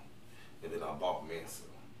Val, and then I bought Mansa.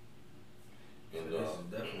 And so this is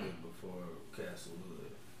definitely before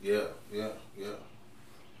Castlewood. Yeah.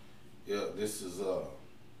 This is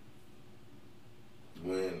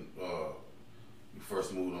when you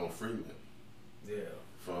first moved on Freeman. Yeah.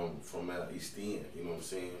 From that East End, you know what I'm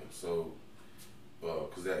saying? So,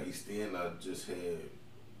 cause that East End, I just had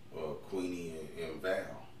Queenie and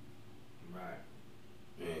Val. Right.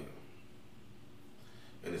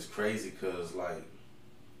 And it's crazy cause, like,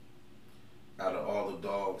 out of all the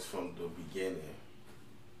dogs from the beginning,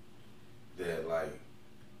 that, like,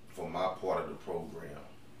 for my part of the program,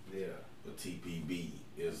 yeah, the TPB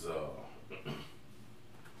is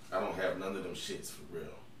I don't have none of them shits for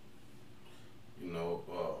real. You know,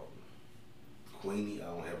 Queenie, I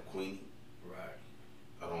don't have Queenie. Right.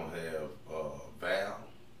 I don't have Val.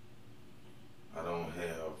 I don't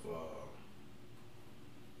have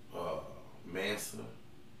Mansa,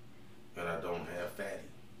 and I don't have Fatty.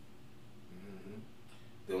 Mm-hmm.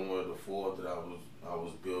 Them were the four that I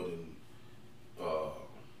was building.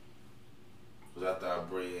 Cause after I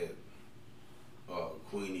bred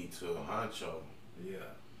Queenie to Honcho,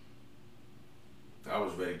 yeah, I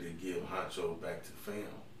was ready to give Honcho back to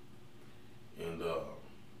fam, and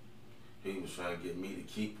he was trying to get me to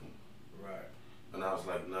keep him. Right. And I was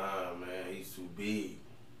like, nah, man, he's too big.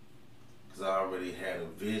 Cause I already had a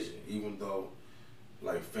vision, even though,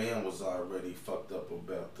 like, fam was already fucked up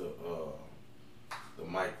about the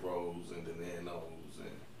micros and the nanos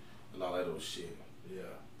and all that old shit.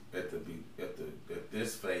 Yeah. At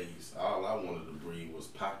this phase, all I wanted to breed was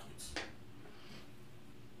pockets.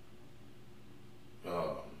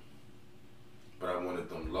 But I wanted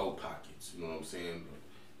them low pockets, you know what I'm saying?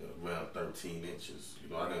 Around 13 inches. You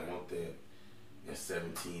know, I didn't want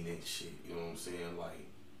 17-inch shit. You know what I'm saying? Like,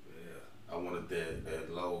 Yeah. I wanted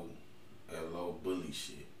that low bully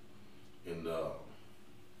shit. And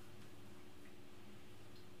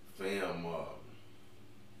fam,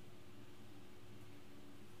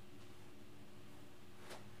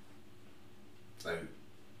 like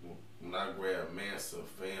when I grabbed Mansa,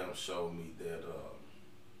 fam showed me that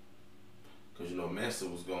cause you know Mansa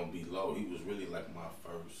was gonna be low. He was really like my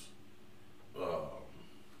first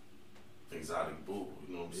exotic bull.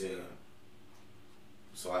 You know what I'm saying?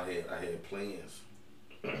 So I had plans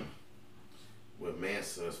with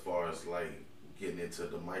Mansa as far as like getting into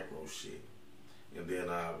the micro shit, and then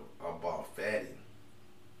I bought Fatty,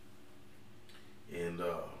 and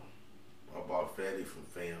I bought Fatty from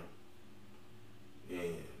fam,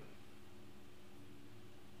 and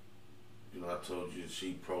you know I told you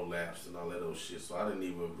she prolapsed and all that old shit, so I didn't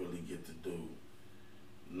even really get to do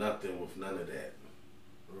nothing with none of that.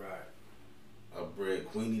 Right. I bred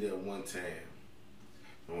Queenie that one time,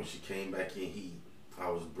 and when she came back in heat, I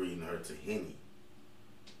was breeding her to Henny.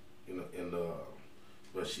 You know, and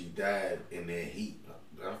but she died in that heat.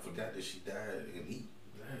 I forgot that she died in heat.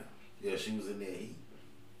 Damn. Yeah, she was in that heat,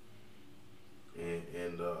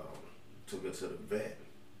 and took her to the vet,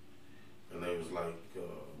 and they was like,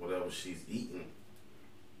 whatever she's eating,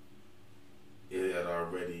 it had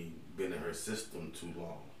already been in her system too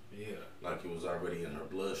long. Yeah. Like it was already in her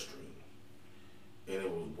bloodstream. And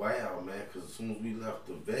it was wild, man, because as soon as we left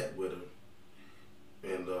the vet with her,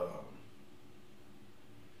 and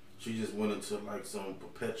she just went into like some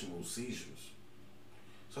perpetual seizures.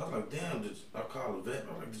 So I was like, damn, I called the vet.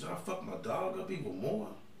 I was like, did y'all fuck my dog up even more?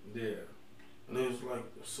 Yeah. And they was like,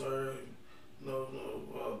 sir, no,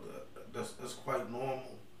 that's quite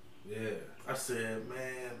normal. Yeah. I said,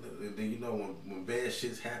 man, you know, when bad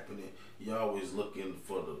shit's happening, you always looking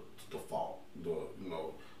for the fault. You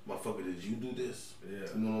know, motherfucker, did you do this?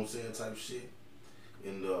 Yeah. You know what I'm saying? Type shit.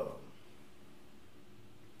 And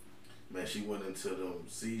man, she went into them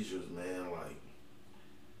seizures, man. Like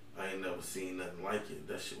I ain't never seen nothing like it.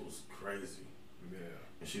 That shit was crazy. Yeah.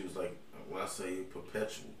 And she was like, when I say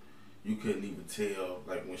perpetual, you couldn't even tell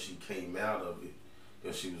like when she came out of it,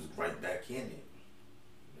 because she was right back in it.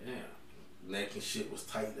 Yeah. Neck and shit was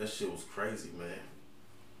tight. That shit was crazy, man.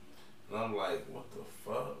 And I'm like, what the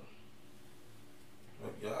fuck?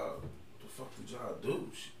 Like, y'all, what the fuck did y'all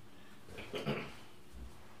do?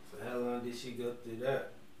 So how long did she go through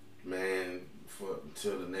that? Man,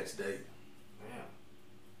 until the next day. Damn.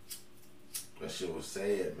 That shit was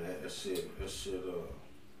sad, man. That shit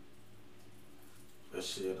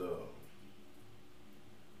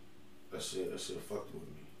fucked with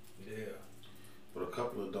me. Yeah. But a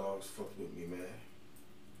couple of dogs fucked with me, man.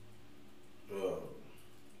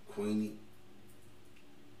 Queenie,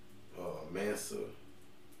 Mansa,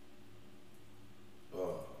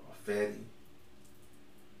 Fatty,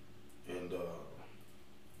 and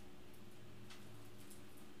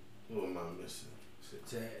who am I missing?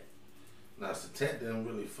 Satat. Nah, Satat didn't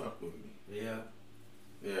really fuck with me. Yeah.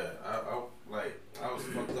 Yeah, I was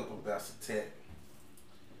fucked up about Satat,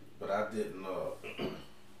 but I didn't.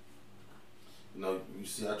 You know, you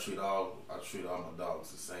see, I treat all my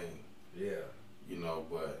dogs the same. Yeah. You know,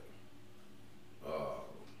 but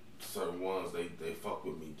certain ones they fuck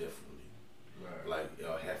with me differently. Right. Like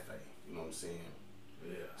El Jefe, you know what I'm saying?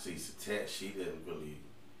 Yeah. See, Satat, she didn't really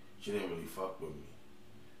fuck with me.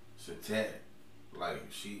 Satat,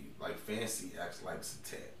 like Fancy acts like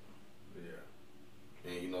Satat. Yeah.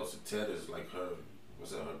 And you know, Satat is like her,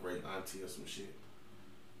 was that her great auntie or some shit?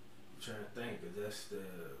 I'm trying to think, cause that's the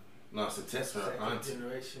Satat's her second auntie.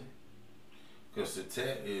 generation. Cause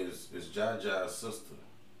Satat is Jaja's sister.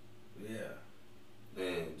 Yeah.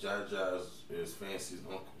 And Jaja's is Fancy's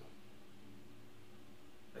uncle.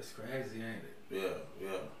 That's crazy, ain't it?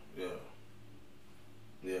 Yeah.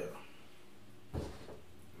 Yeah.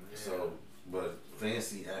 So, but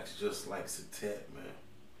Fancy acts just like Satat, man.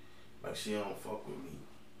 Like she don't fuck with me.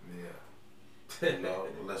 Yeah. You know,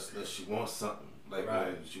 unless she wants something. Like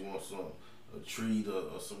right. When she wants a treat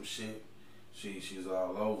or some shit, she's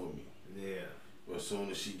all over me. Yeah. But as soon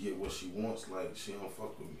as she get what she wants, like she don't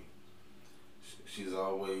fuck with me. She's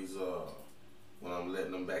always when I'm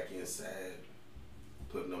letting them back inside,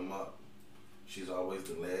 putting them up, she's always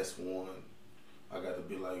the last one. I got to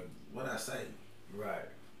be like, what I say? Right.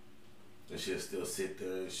 And she'll still sit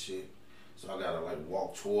there and shit. So I gotta like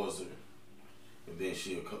walk towards her, and then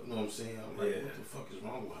she'll come. You know what I'm saying? I'm like, what the fuck is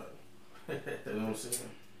wrong with her? You know what I'm saying?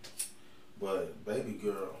 But baby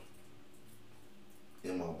girl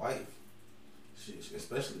and my wife, she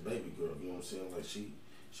especially baby girl. You know what I'm saying? Like she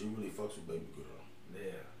really fucks with baby girl.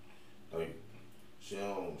 Yeah. Like She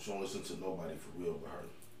don't listen to nobody for real but her.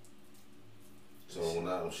 So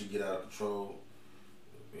when she get out of control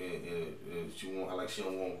and she want like she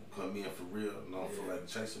don't want to come in for real and I don't feel like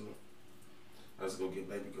chasing her, I just go get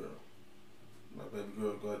baby girl. My baby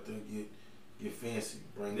girl go out there and get fancy,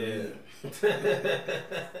 bring her in.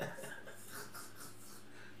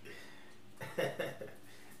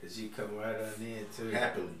 And she come right on in too.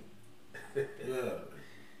 Happily. Yeah.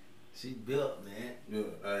 She built, man. Yeah.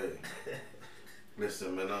 Hey.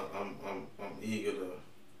 Listen, man. I'm eager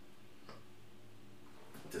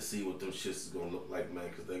to see what them shits is gonna look like, man.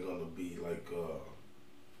 Cause they're gonna be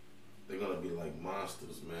like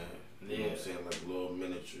monsters, man. You know what I'm saying? Like little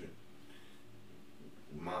miniature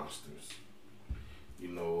monsters. You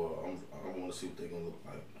know, I want to see what they're gonna look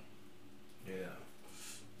like. Yeah.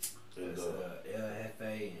 And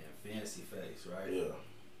LFA and Fancy Face, right? Yeah.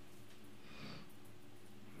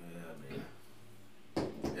 Yeah, man.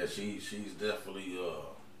 Yeah, she's definitely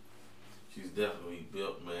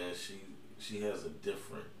built, man. She has a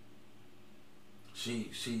different. She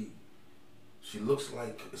looks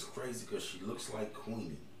like, it's crazy because she looks like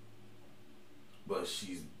Queenie, but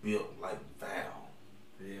she's built like Val.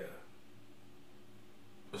 Yeah.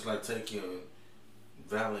 It's like taking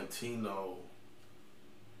Valentino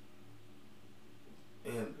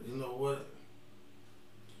and you know what?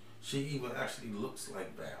 She even actually looks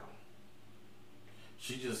like Val.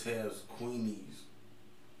 She just has Queenie's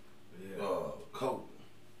coat.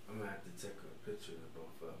 I'm gonna have to take a picture of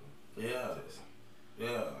both of them.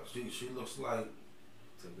 Yeah. She looks like,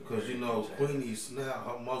 because you know Queenie's now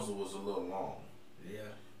her muzzle was a little long.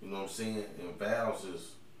 Yeah. You know what I'm saying? And Val's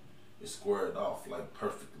is squared off like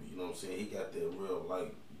perfectly. You know what I'm saying? He got that real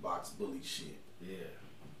like box bully shit. Yeah.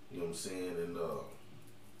 You know what I'm saying?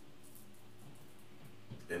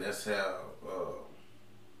 And that's how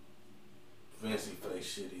Fancy Face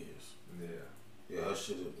shit is. Yeah. Yeah, her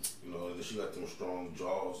shit is, you know, and she got them strong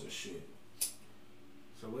jaws and shit.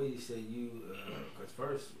 So what you say cause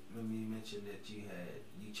first let me mention that you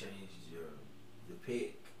changed the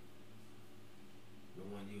pick. The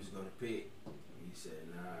one you was gonna pick. You said,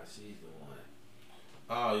 nah, she's the one.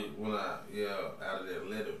 Oh, when out of that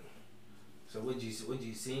letter. So what you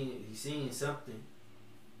seen? You seen something?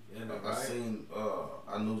 I seen.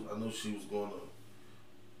 I knew she was gonna.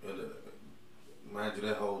 Mind you,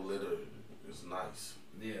 that whole litter is nice.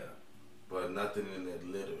 Yeah. But nothing in that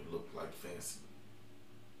litter looked like Fancy.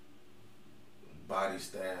 Body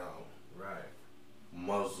style. Right.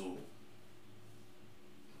 Muzzle.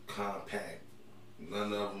 Compact.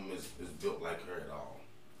 None of them is built like her at all.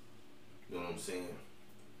 You know what I'm saying?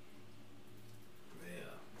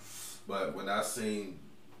 Yeah. But when I seen,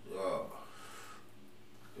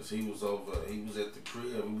 cause he was at the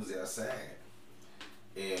crib, we was outside,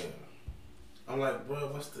 and I'm like,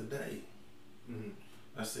 bro, what's the day? Mm-hmm.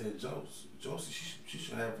 I said, Josie, she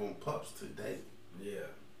should have on pups today. Yeah.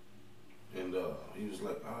 And he was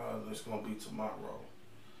like, it's gonna be tomorrow.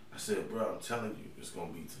 I said, bro, I'm telling you, it's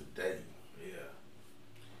gonna be today. Yeah.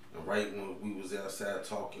 And right when we was outside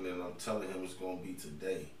talking and I'm telling him it's gonna be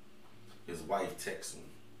today, his wife texted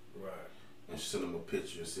him. Right. And she sent him a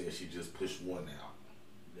picture and said she just pushed one out.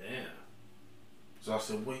 Damn. So I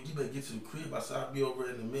said, boy, you better get to the crib. I said, I'll be over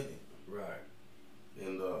in a minute. Right.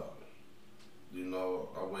 And you know,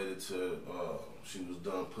 I waited till she was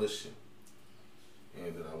done pushing.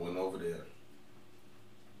 And then I went over there.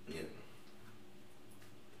 Yeah.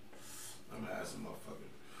 I'm asking motherfucker.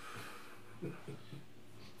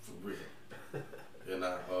 For real. And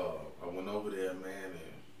I went over there, man,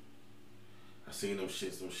 and I seen them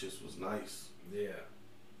shits. Them shits was nice. Yeah.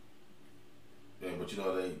 And but you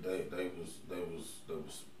know they was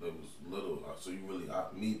little. So you really,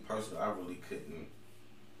 me personally, I really couldn't.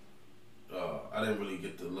 I didn't really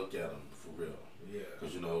get to look at them for real. Yeah.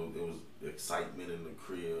 Cause you know there was excitement in the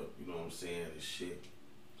crib. You know what I'm saying? And shit.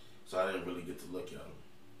 So I didn't really get to look at them.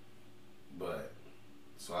 But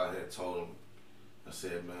so I had told him. I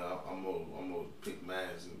said, man, I'm gonna pick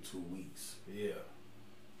mine in 2 weeks. Yeah.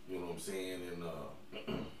 You know what I'm saying?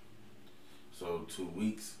 And so 2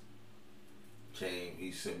 weeks came.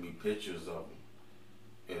 He sent me pictures of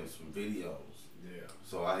them and some videos. Yeah.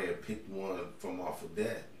 So I had picked one from off of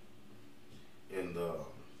that, and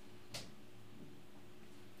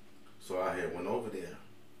so I had went over there,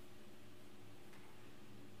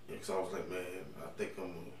 and so I was like, man, I think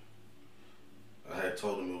I had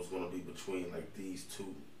told him it was gonna be between like these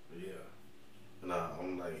two. Yeah. And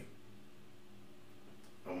I'm like,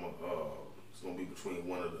 it's gonna be between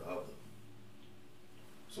one or the other.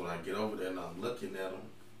 So when I get over there and I'm looking at them,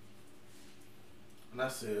 and I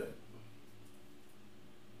said,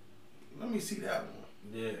 let me see that one.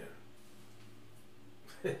 Yeah.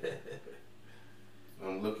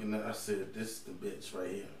 I'm looking at. I said, "This is the bitch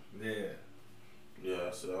right here." Yeah. Yeah,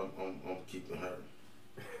 I said, "I'm keeping her."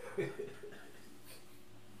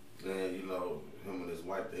 And you know, him and his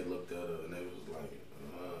wife, they looked at her and they was like,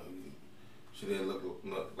 she didn't look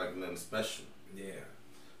like nothing special. Yeah.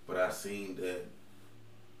 But I seen that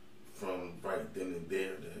from right then and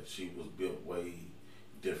there that she was built way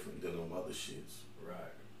different than them other shits.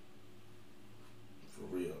 Right. For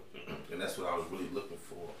real. And that's what I was really looking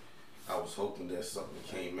for. I was hoping that something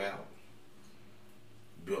came out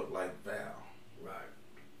built like Val. Right.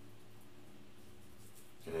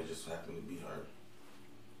 And it just happened to be her.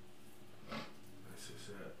 That's what's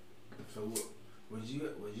up. So was you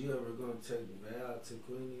ever gonna take Val to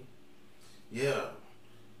Queenie? Yeah.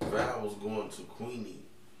 Val was going to Queenie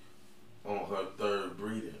on her third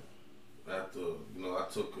breeding. After, you know, I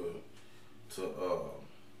took her to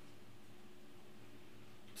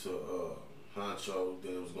Honcho,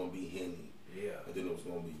 then it was gonna be Henny. Yeah. And then it was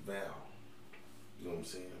gonna be Val. You know what I'm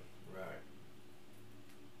saying? Right.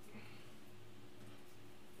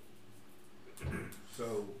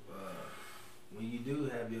 So, when you do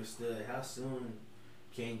have your stud, how soon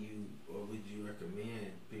can you or would you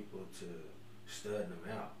recommend people to stud them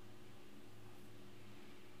out?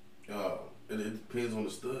 It depends on the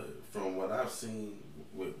stud. From what I've seen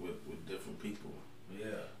with different people.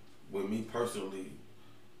 Yeah. With me personally,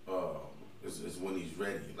 is when he's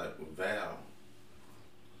ready. Like with Val,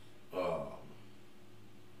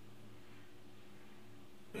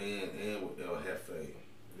 and with El Jefe.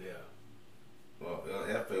 Yeah. El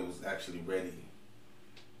Jefe was actually ready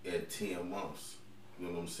at 10 months. You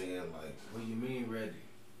know what I'm saying? Like, What do you mean ready?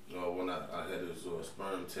 when I had his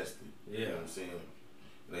sperm tested. Yeah. You know what I'm saying?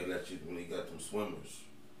 And they let you, when he got them swimmers.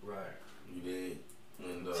 Right. You did.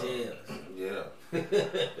 And, Tails. yeah.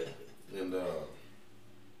 And,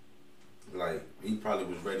 like, he probably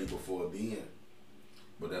was ready before then.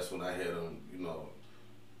 But that's when I had him, you know,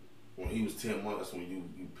 when he was 10 months, when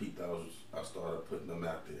you peeped, I started putting them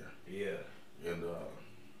out there. Yeah. And,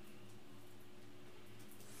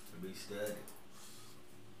 Be studied.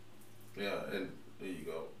 yeah, and there you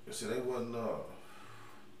go. And see, they wasn't,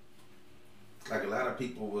 like a lot of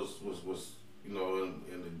people was you know,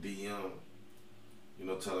 in the DM, you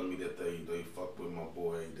know, telling me that they fuck with my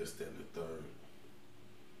boy, this, that, and the third.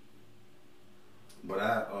 But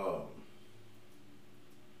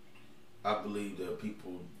I believe that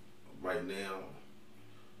people right now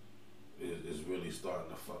is really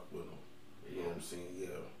starting to fuck with them. You know what I'm saying?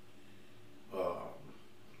 Yeah.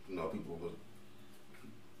 You know, people would,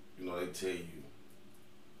 you know, they tell you,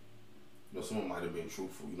 you know, someone might have been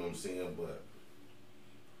truthful, you know what I'm saying, but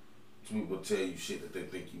some people will tell you shit that they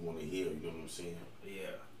think you want to hear, you know what I'm saying?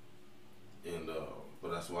 Yeah. And,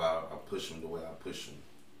 but that's why I push them the way I push them.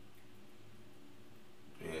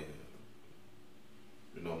 And,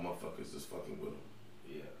 you know, motherfuckers just fucking with them.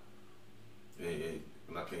 Yeah.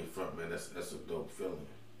 And I can't front, man, that's a dope feeling.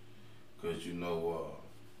 Cause you know,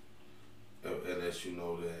 unless you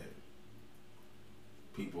know that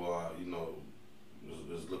people are, you know,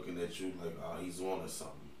 is looking at you like, oh, he's on to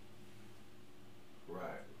something.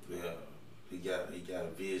 Right. Yeah, he got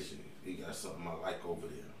a vision. He got something I like over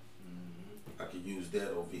there. Mm-hmm. I could use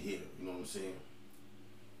that over here. You know what I'm saying?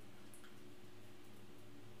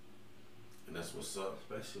 And that's what's up.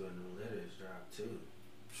 Especially when the letters drop too.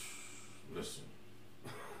 Listen.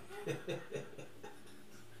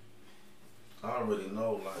 I already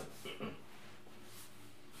know, like,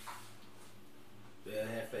 El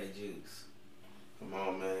Jefe juice. come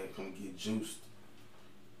on, man, come get juiced.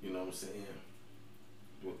 You know what I'm saying?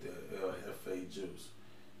 With the El Jefe juice.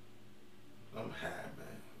 I'm high,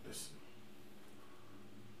 man. Listen.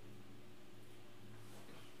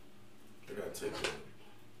 I gotta take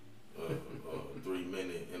a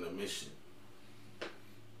 3-minute intermission.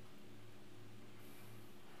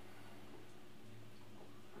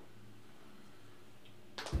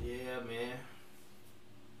 Yeah, man.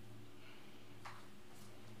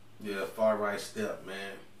 Yeah, FariStep,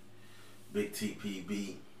 man. Big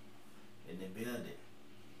TPB. In the building.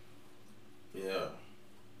 Yeah.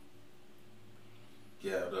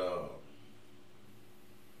 Got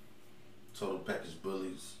Total Package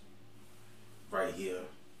Bullies right here.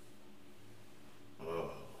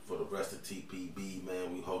 For the rest of TPB,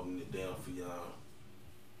 man, we holding it down for y'all.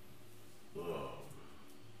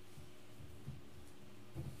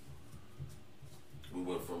 We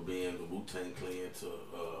went from being the Wu-Tang Clan to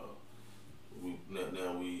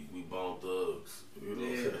now we Bone Thugs. You know?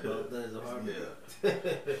 Yeah, Bone Thugs are hard.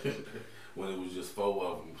 Yeah. When it was just 4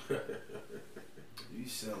 of them. You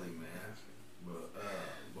silly, man.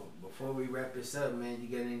 But before we wrap this up, man, you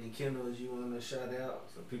got any kennels you want to shout out?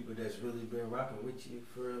 Some people that's really been rocking with you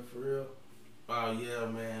for real, for real? Yeah,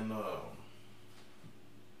 man.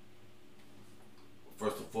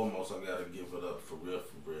 First and foremost, I gotta give it up for real,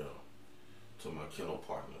 to my kennel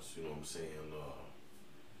partners. You know what I'm saying?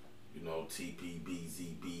 You know,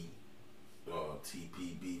 TPBZB,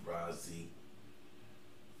 TPB Razi.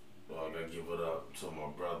 I gotta give it up to my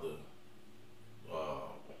brother.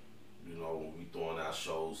 You know, when we throwing our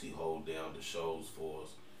shows, he hold down the shows for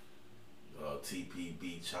us.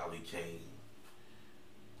 TPB Charlie Kane.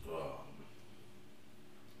 Of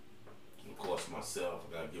course, myself.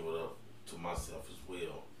 I gotta give it up to myself as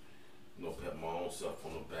well. You know, pat my own self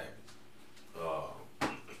on the back.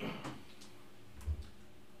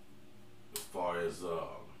 As far as the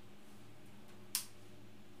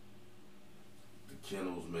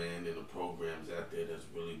kennels, man, and the programs out there that's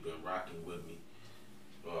really been rocking with me,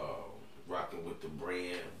 rocking with the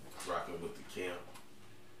brand, rocking with the camp.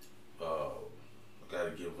 I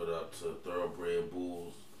gotta give it up to Thoroughbred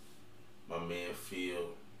Bulls, my man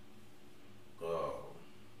Phil.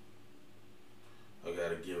 I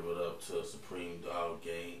gotta give it up to Supreme Dog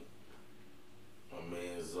Game, my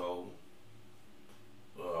man Zoe.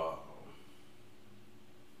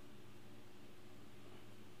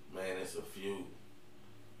 Man, it's a few.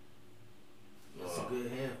 It's a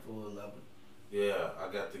good handful of them. Yeah, I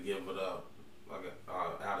got to give it up. I got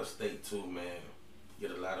out of state too, man.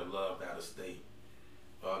 Get a lot of love out of state.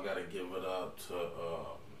 I gotta give it up to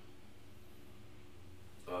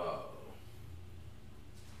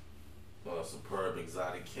Superb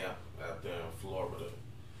Exotic Camp out there in Florida.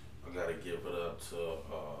 I gotta give it up to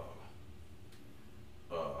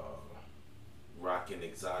Rockin'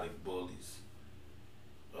 Exotic Bullies.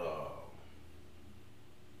 I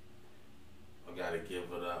gotta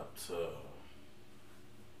give it up to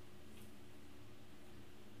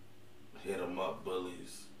Hit 'em Up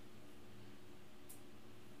Bullies.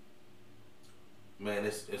 Man,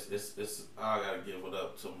 it's I gotta give it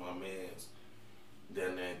up to my mans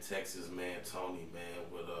down there in Texas, man, Tony, man,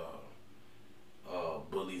 with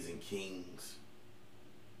Bullies and Kings.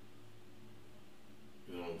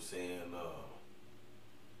 You know what I'm saying?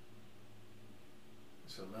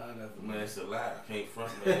 It's a lot of them. Man, it's a lot. I can't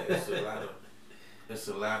front, man. It's a lot of it's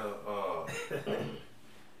a lot of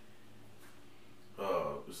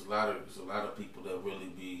it's a lot of people that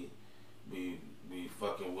really be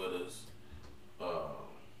fucking with us.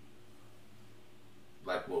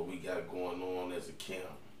 Like what we got going on as a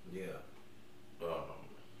camp. Yeah.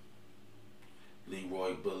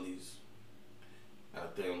 Leroy Bullies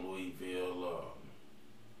out there in Louisville.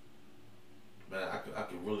 Man, I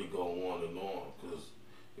could really go on and on because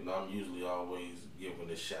you know I'm usually always giving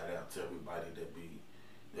a shout out to everybody that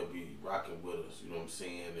be rocking with us. You know what I'm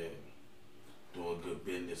saying, and doing good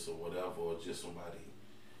business or whatever, or just somebody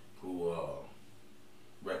who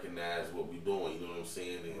recognize what we doing. You know what I'm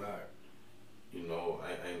saying, and right. You know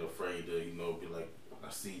I ain't afraid to be like I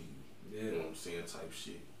see you. Yeah. You know what I'm saying, type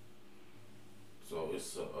shit. So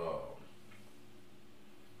it's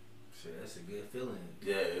Shit, that's a good feeling.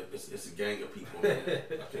 yeah, it's a gang of people, man.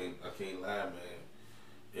 I can't lie, man.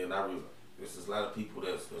 And there's a lot of people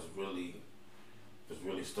that's really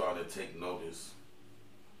starting to take notice,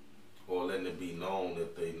 or letting it be known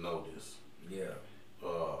that they notice. Yeah.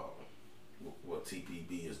 What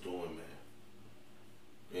TPB is doing, man.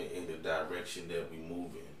 In the direction that we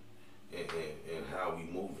moving, and how we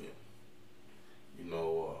moving. You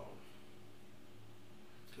know,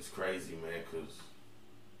 it's crazy, man, cause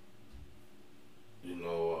you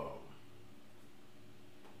know,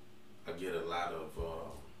 I get a lot of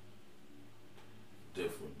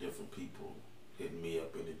different people hitting me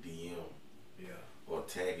up in the DM, yeah, or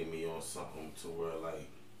tagging me on something to where like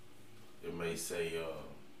it may say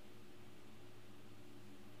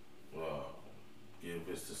give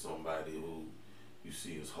this to somebody who you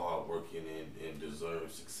see is hardworking and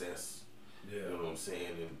deserves success. Yeah. You know what I'm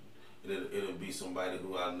saying? And it'll be somebody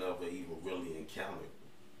who I never even really encountered.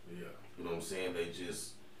 Yeah. You know what I'm saying? They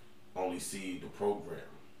just only see the program.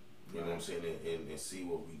 You know what I'm saying? And see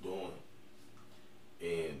what we doing.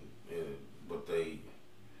 But they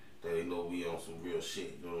know we on some real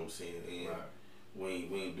shit. You know what I'm saying? And we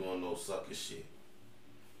ain't doing no sucker shit.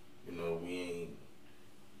 You know, we ain't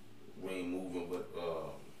moving with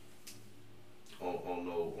on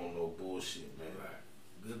no bullshit, man. Right.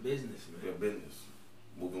 Good business, man. Good business.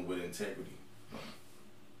 Moving with integrity.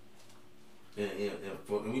 And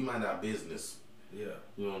we mind our business. Yeah.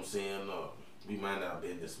 You know what I'm saying? We mind our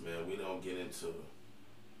business, man. We don't get into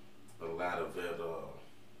a lot of that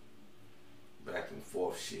back and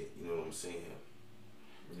forth shit. You know what I'm saying?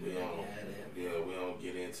 We don't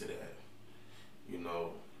get into that. You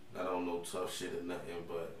know, I don't know tough shit or nothing,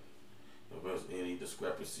 but if there's any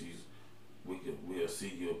discrepancies, we'll see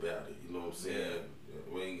you about it. You know what I'm saying?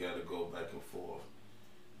 Yeah. We ain't gotta go back and forth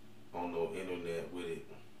on no internet with it.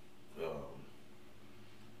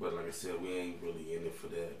 But like I said, we ain't really in it for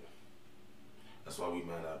that. That's why we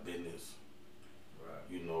mind our business. Right.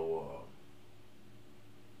 You know,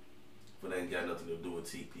 if it ain't got nothing to do with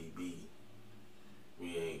TPB,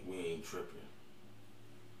 we ain't tripping.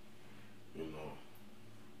 You know.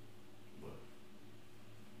 But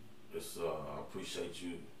it's I appreciate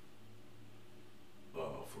you.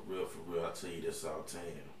 For real, I tell you this all the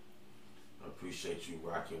time. I appreciate you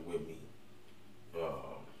rocking with me.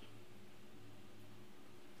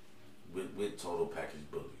 With Total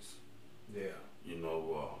Package Bullies. Yeah. You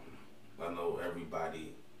know, I know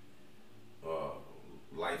everybody,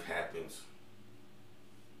 life happens,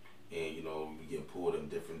 and you know, we get pulled in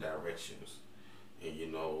different directions, and you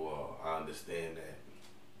know, I understand that.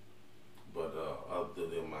 But other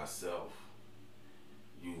than myself,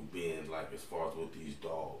 you being like as far as with these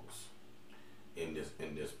dogs in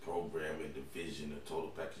this program and division of Total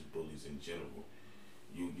Package Bullies in general,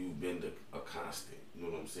 you've been a constant. You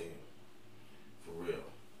know what I'm saying? For real.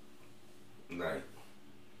 Like,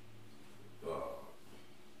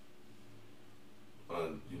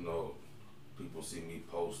 you know, people see me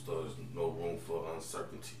post there's no room for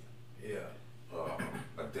uncertainty. Yeah.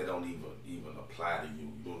 Like they don't even apply to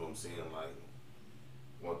you. You know what I'm saying? Like,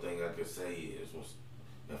 one thing I can say is,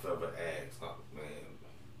 if I ever ask, man,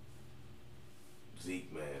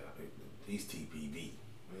 Zeke, man, he's TPB.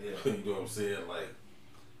 Yeah. You know what I'm saying? Like,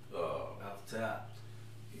 off top.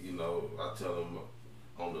 You know, I tell them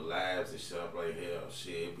on the lives and shit, I'm like, hell,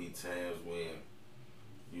 shit, it be times when,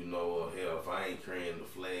 you know, hell, if I ain't carrying the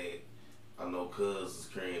flag, I know Cuz is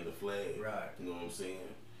carrying the flag. Right. You know what I'm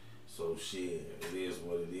saying? So, shit, it is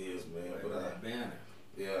what it is, man. Right, but that banner.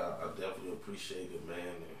 Yeah, I definitely appreciate it,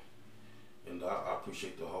 man. And I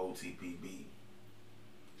appreciate the whole TPB.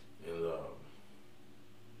 And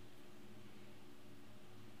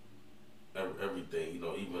everything, you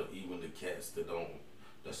know, even the cats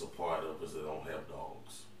that's a part of us that don't have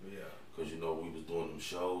dogs. Yeah. Cause you know we was doing them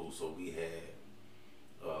shows, so we had,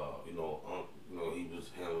 you know, he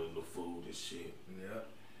was handling the food and shit. Yeah.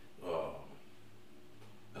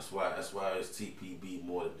 That's why it's TPB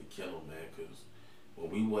more than the kennel, man. Cause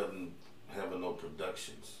when we wasn't having no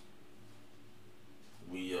productions,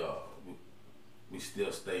 we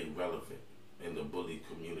still stayed relevant in the bully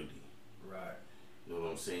community. Right. You know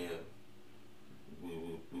what I'm saying?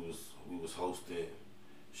 We was hosting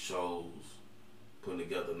shows, putting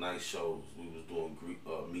together nice shows. We was doing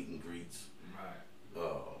meet and greets. Right.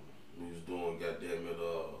 We was doing goddamn it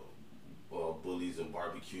bullies and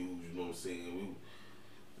barbecues. You know what I'm saying?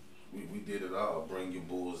 We did it all. Bring your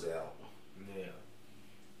bulls out. Yeah.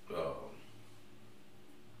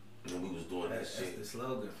 And we was doing that shit. That's the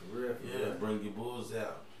slogan for real. Yeah, real. Bring your bulls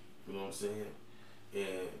out. You know what I'm saying?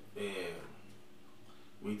 And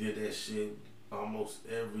we did that shit almost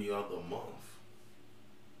every other month.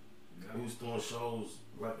 Yeah. We was doing shows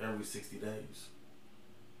like every 60 days.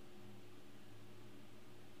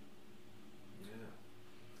 Yeah.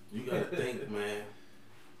 You gotta think, man.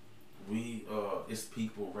 It's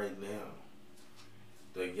people right now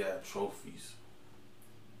that got trophies.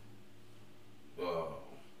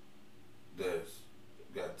 That's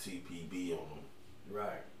got TPB on them.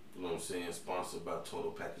 Right. You know what I'm saying? Sponsored by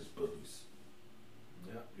Total Package Bullies.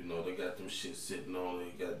 Yeah. You know, they got them shit sitting on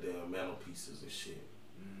their goddamn mantelpieces and shit.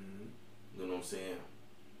 Mm-hmm. You know what I'm saying?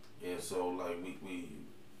 And so, like,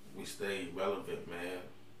 we stayed relevant, man.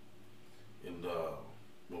 And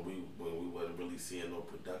when we wasn't really seeing no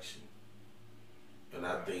production. And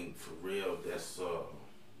I think for real,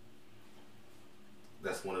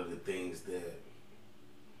 that's one of the things that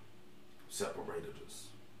separated us.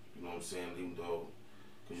 You know what I'm saying? Even though,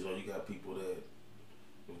 because you know, you got people that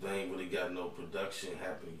if they ain't really got no production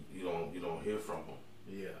happening, you don't hear from them.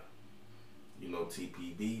 Yeah. You know,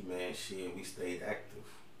 TPB, man, shit, we stayed active.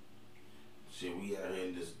 Shit, we out here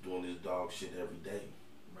and just doing this dog shit every day.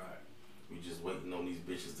 Right. We just waiting on these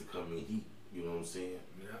bitches to come in heat. You know what I'm saying?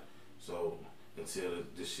 Yeah. So until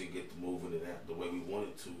this shit get to moving and act the way we want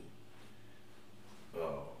it to,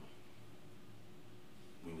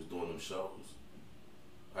 we was doing them shows.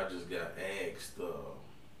 I just got asked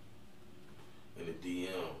in the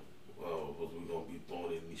DM, was we gonna be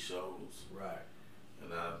throwing in these shows? Right.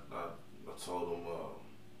 And I told them,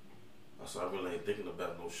 I said I really ain't thinking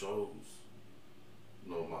about no shows.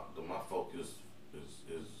 You know, my focus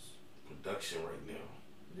is production right now.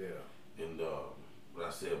 Yeah. And but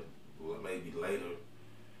I said maybe later,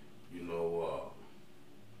 you know,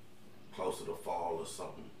 closer to fall or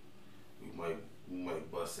something, we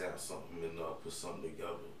might bust out something and put something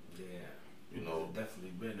together. Yeah. You know, It's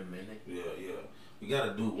definitely been a minute. Yeah. We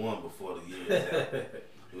gotta do one before the year's out.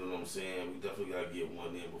 You know what I'm saying? We definitely gotta get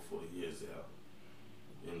one in before the year's out.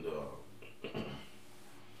 And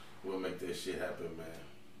we'll make that shit happen, man.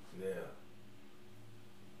 Yeah.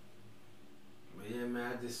 But yeah,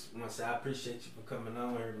 man, I just want to say I appreciate you for coming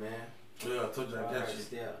on here, man. Yeah, I told you I got you.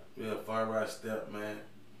 FariStep. Yeah, FariStep, man.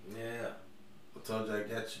 Yeah. I told you I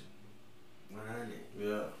got you. 100.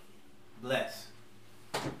 Yeah. Bless.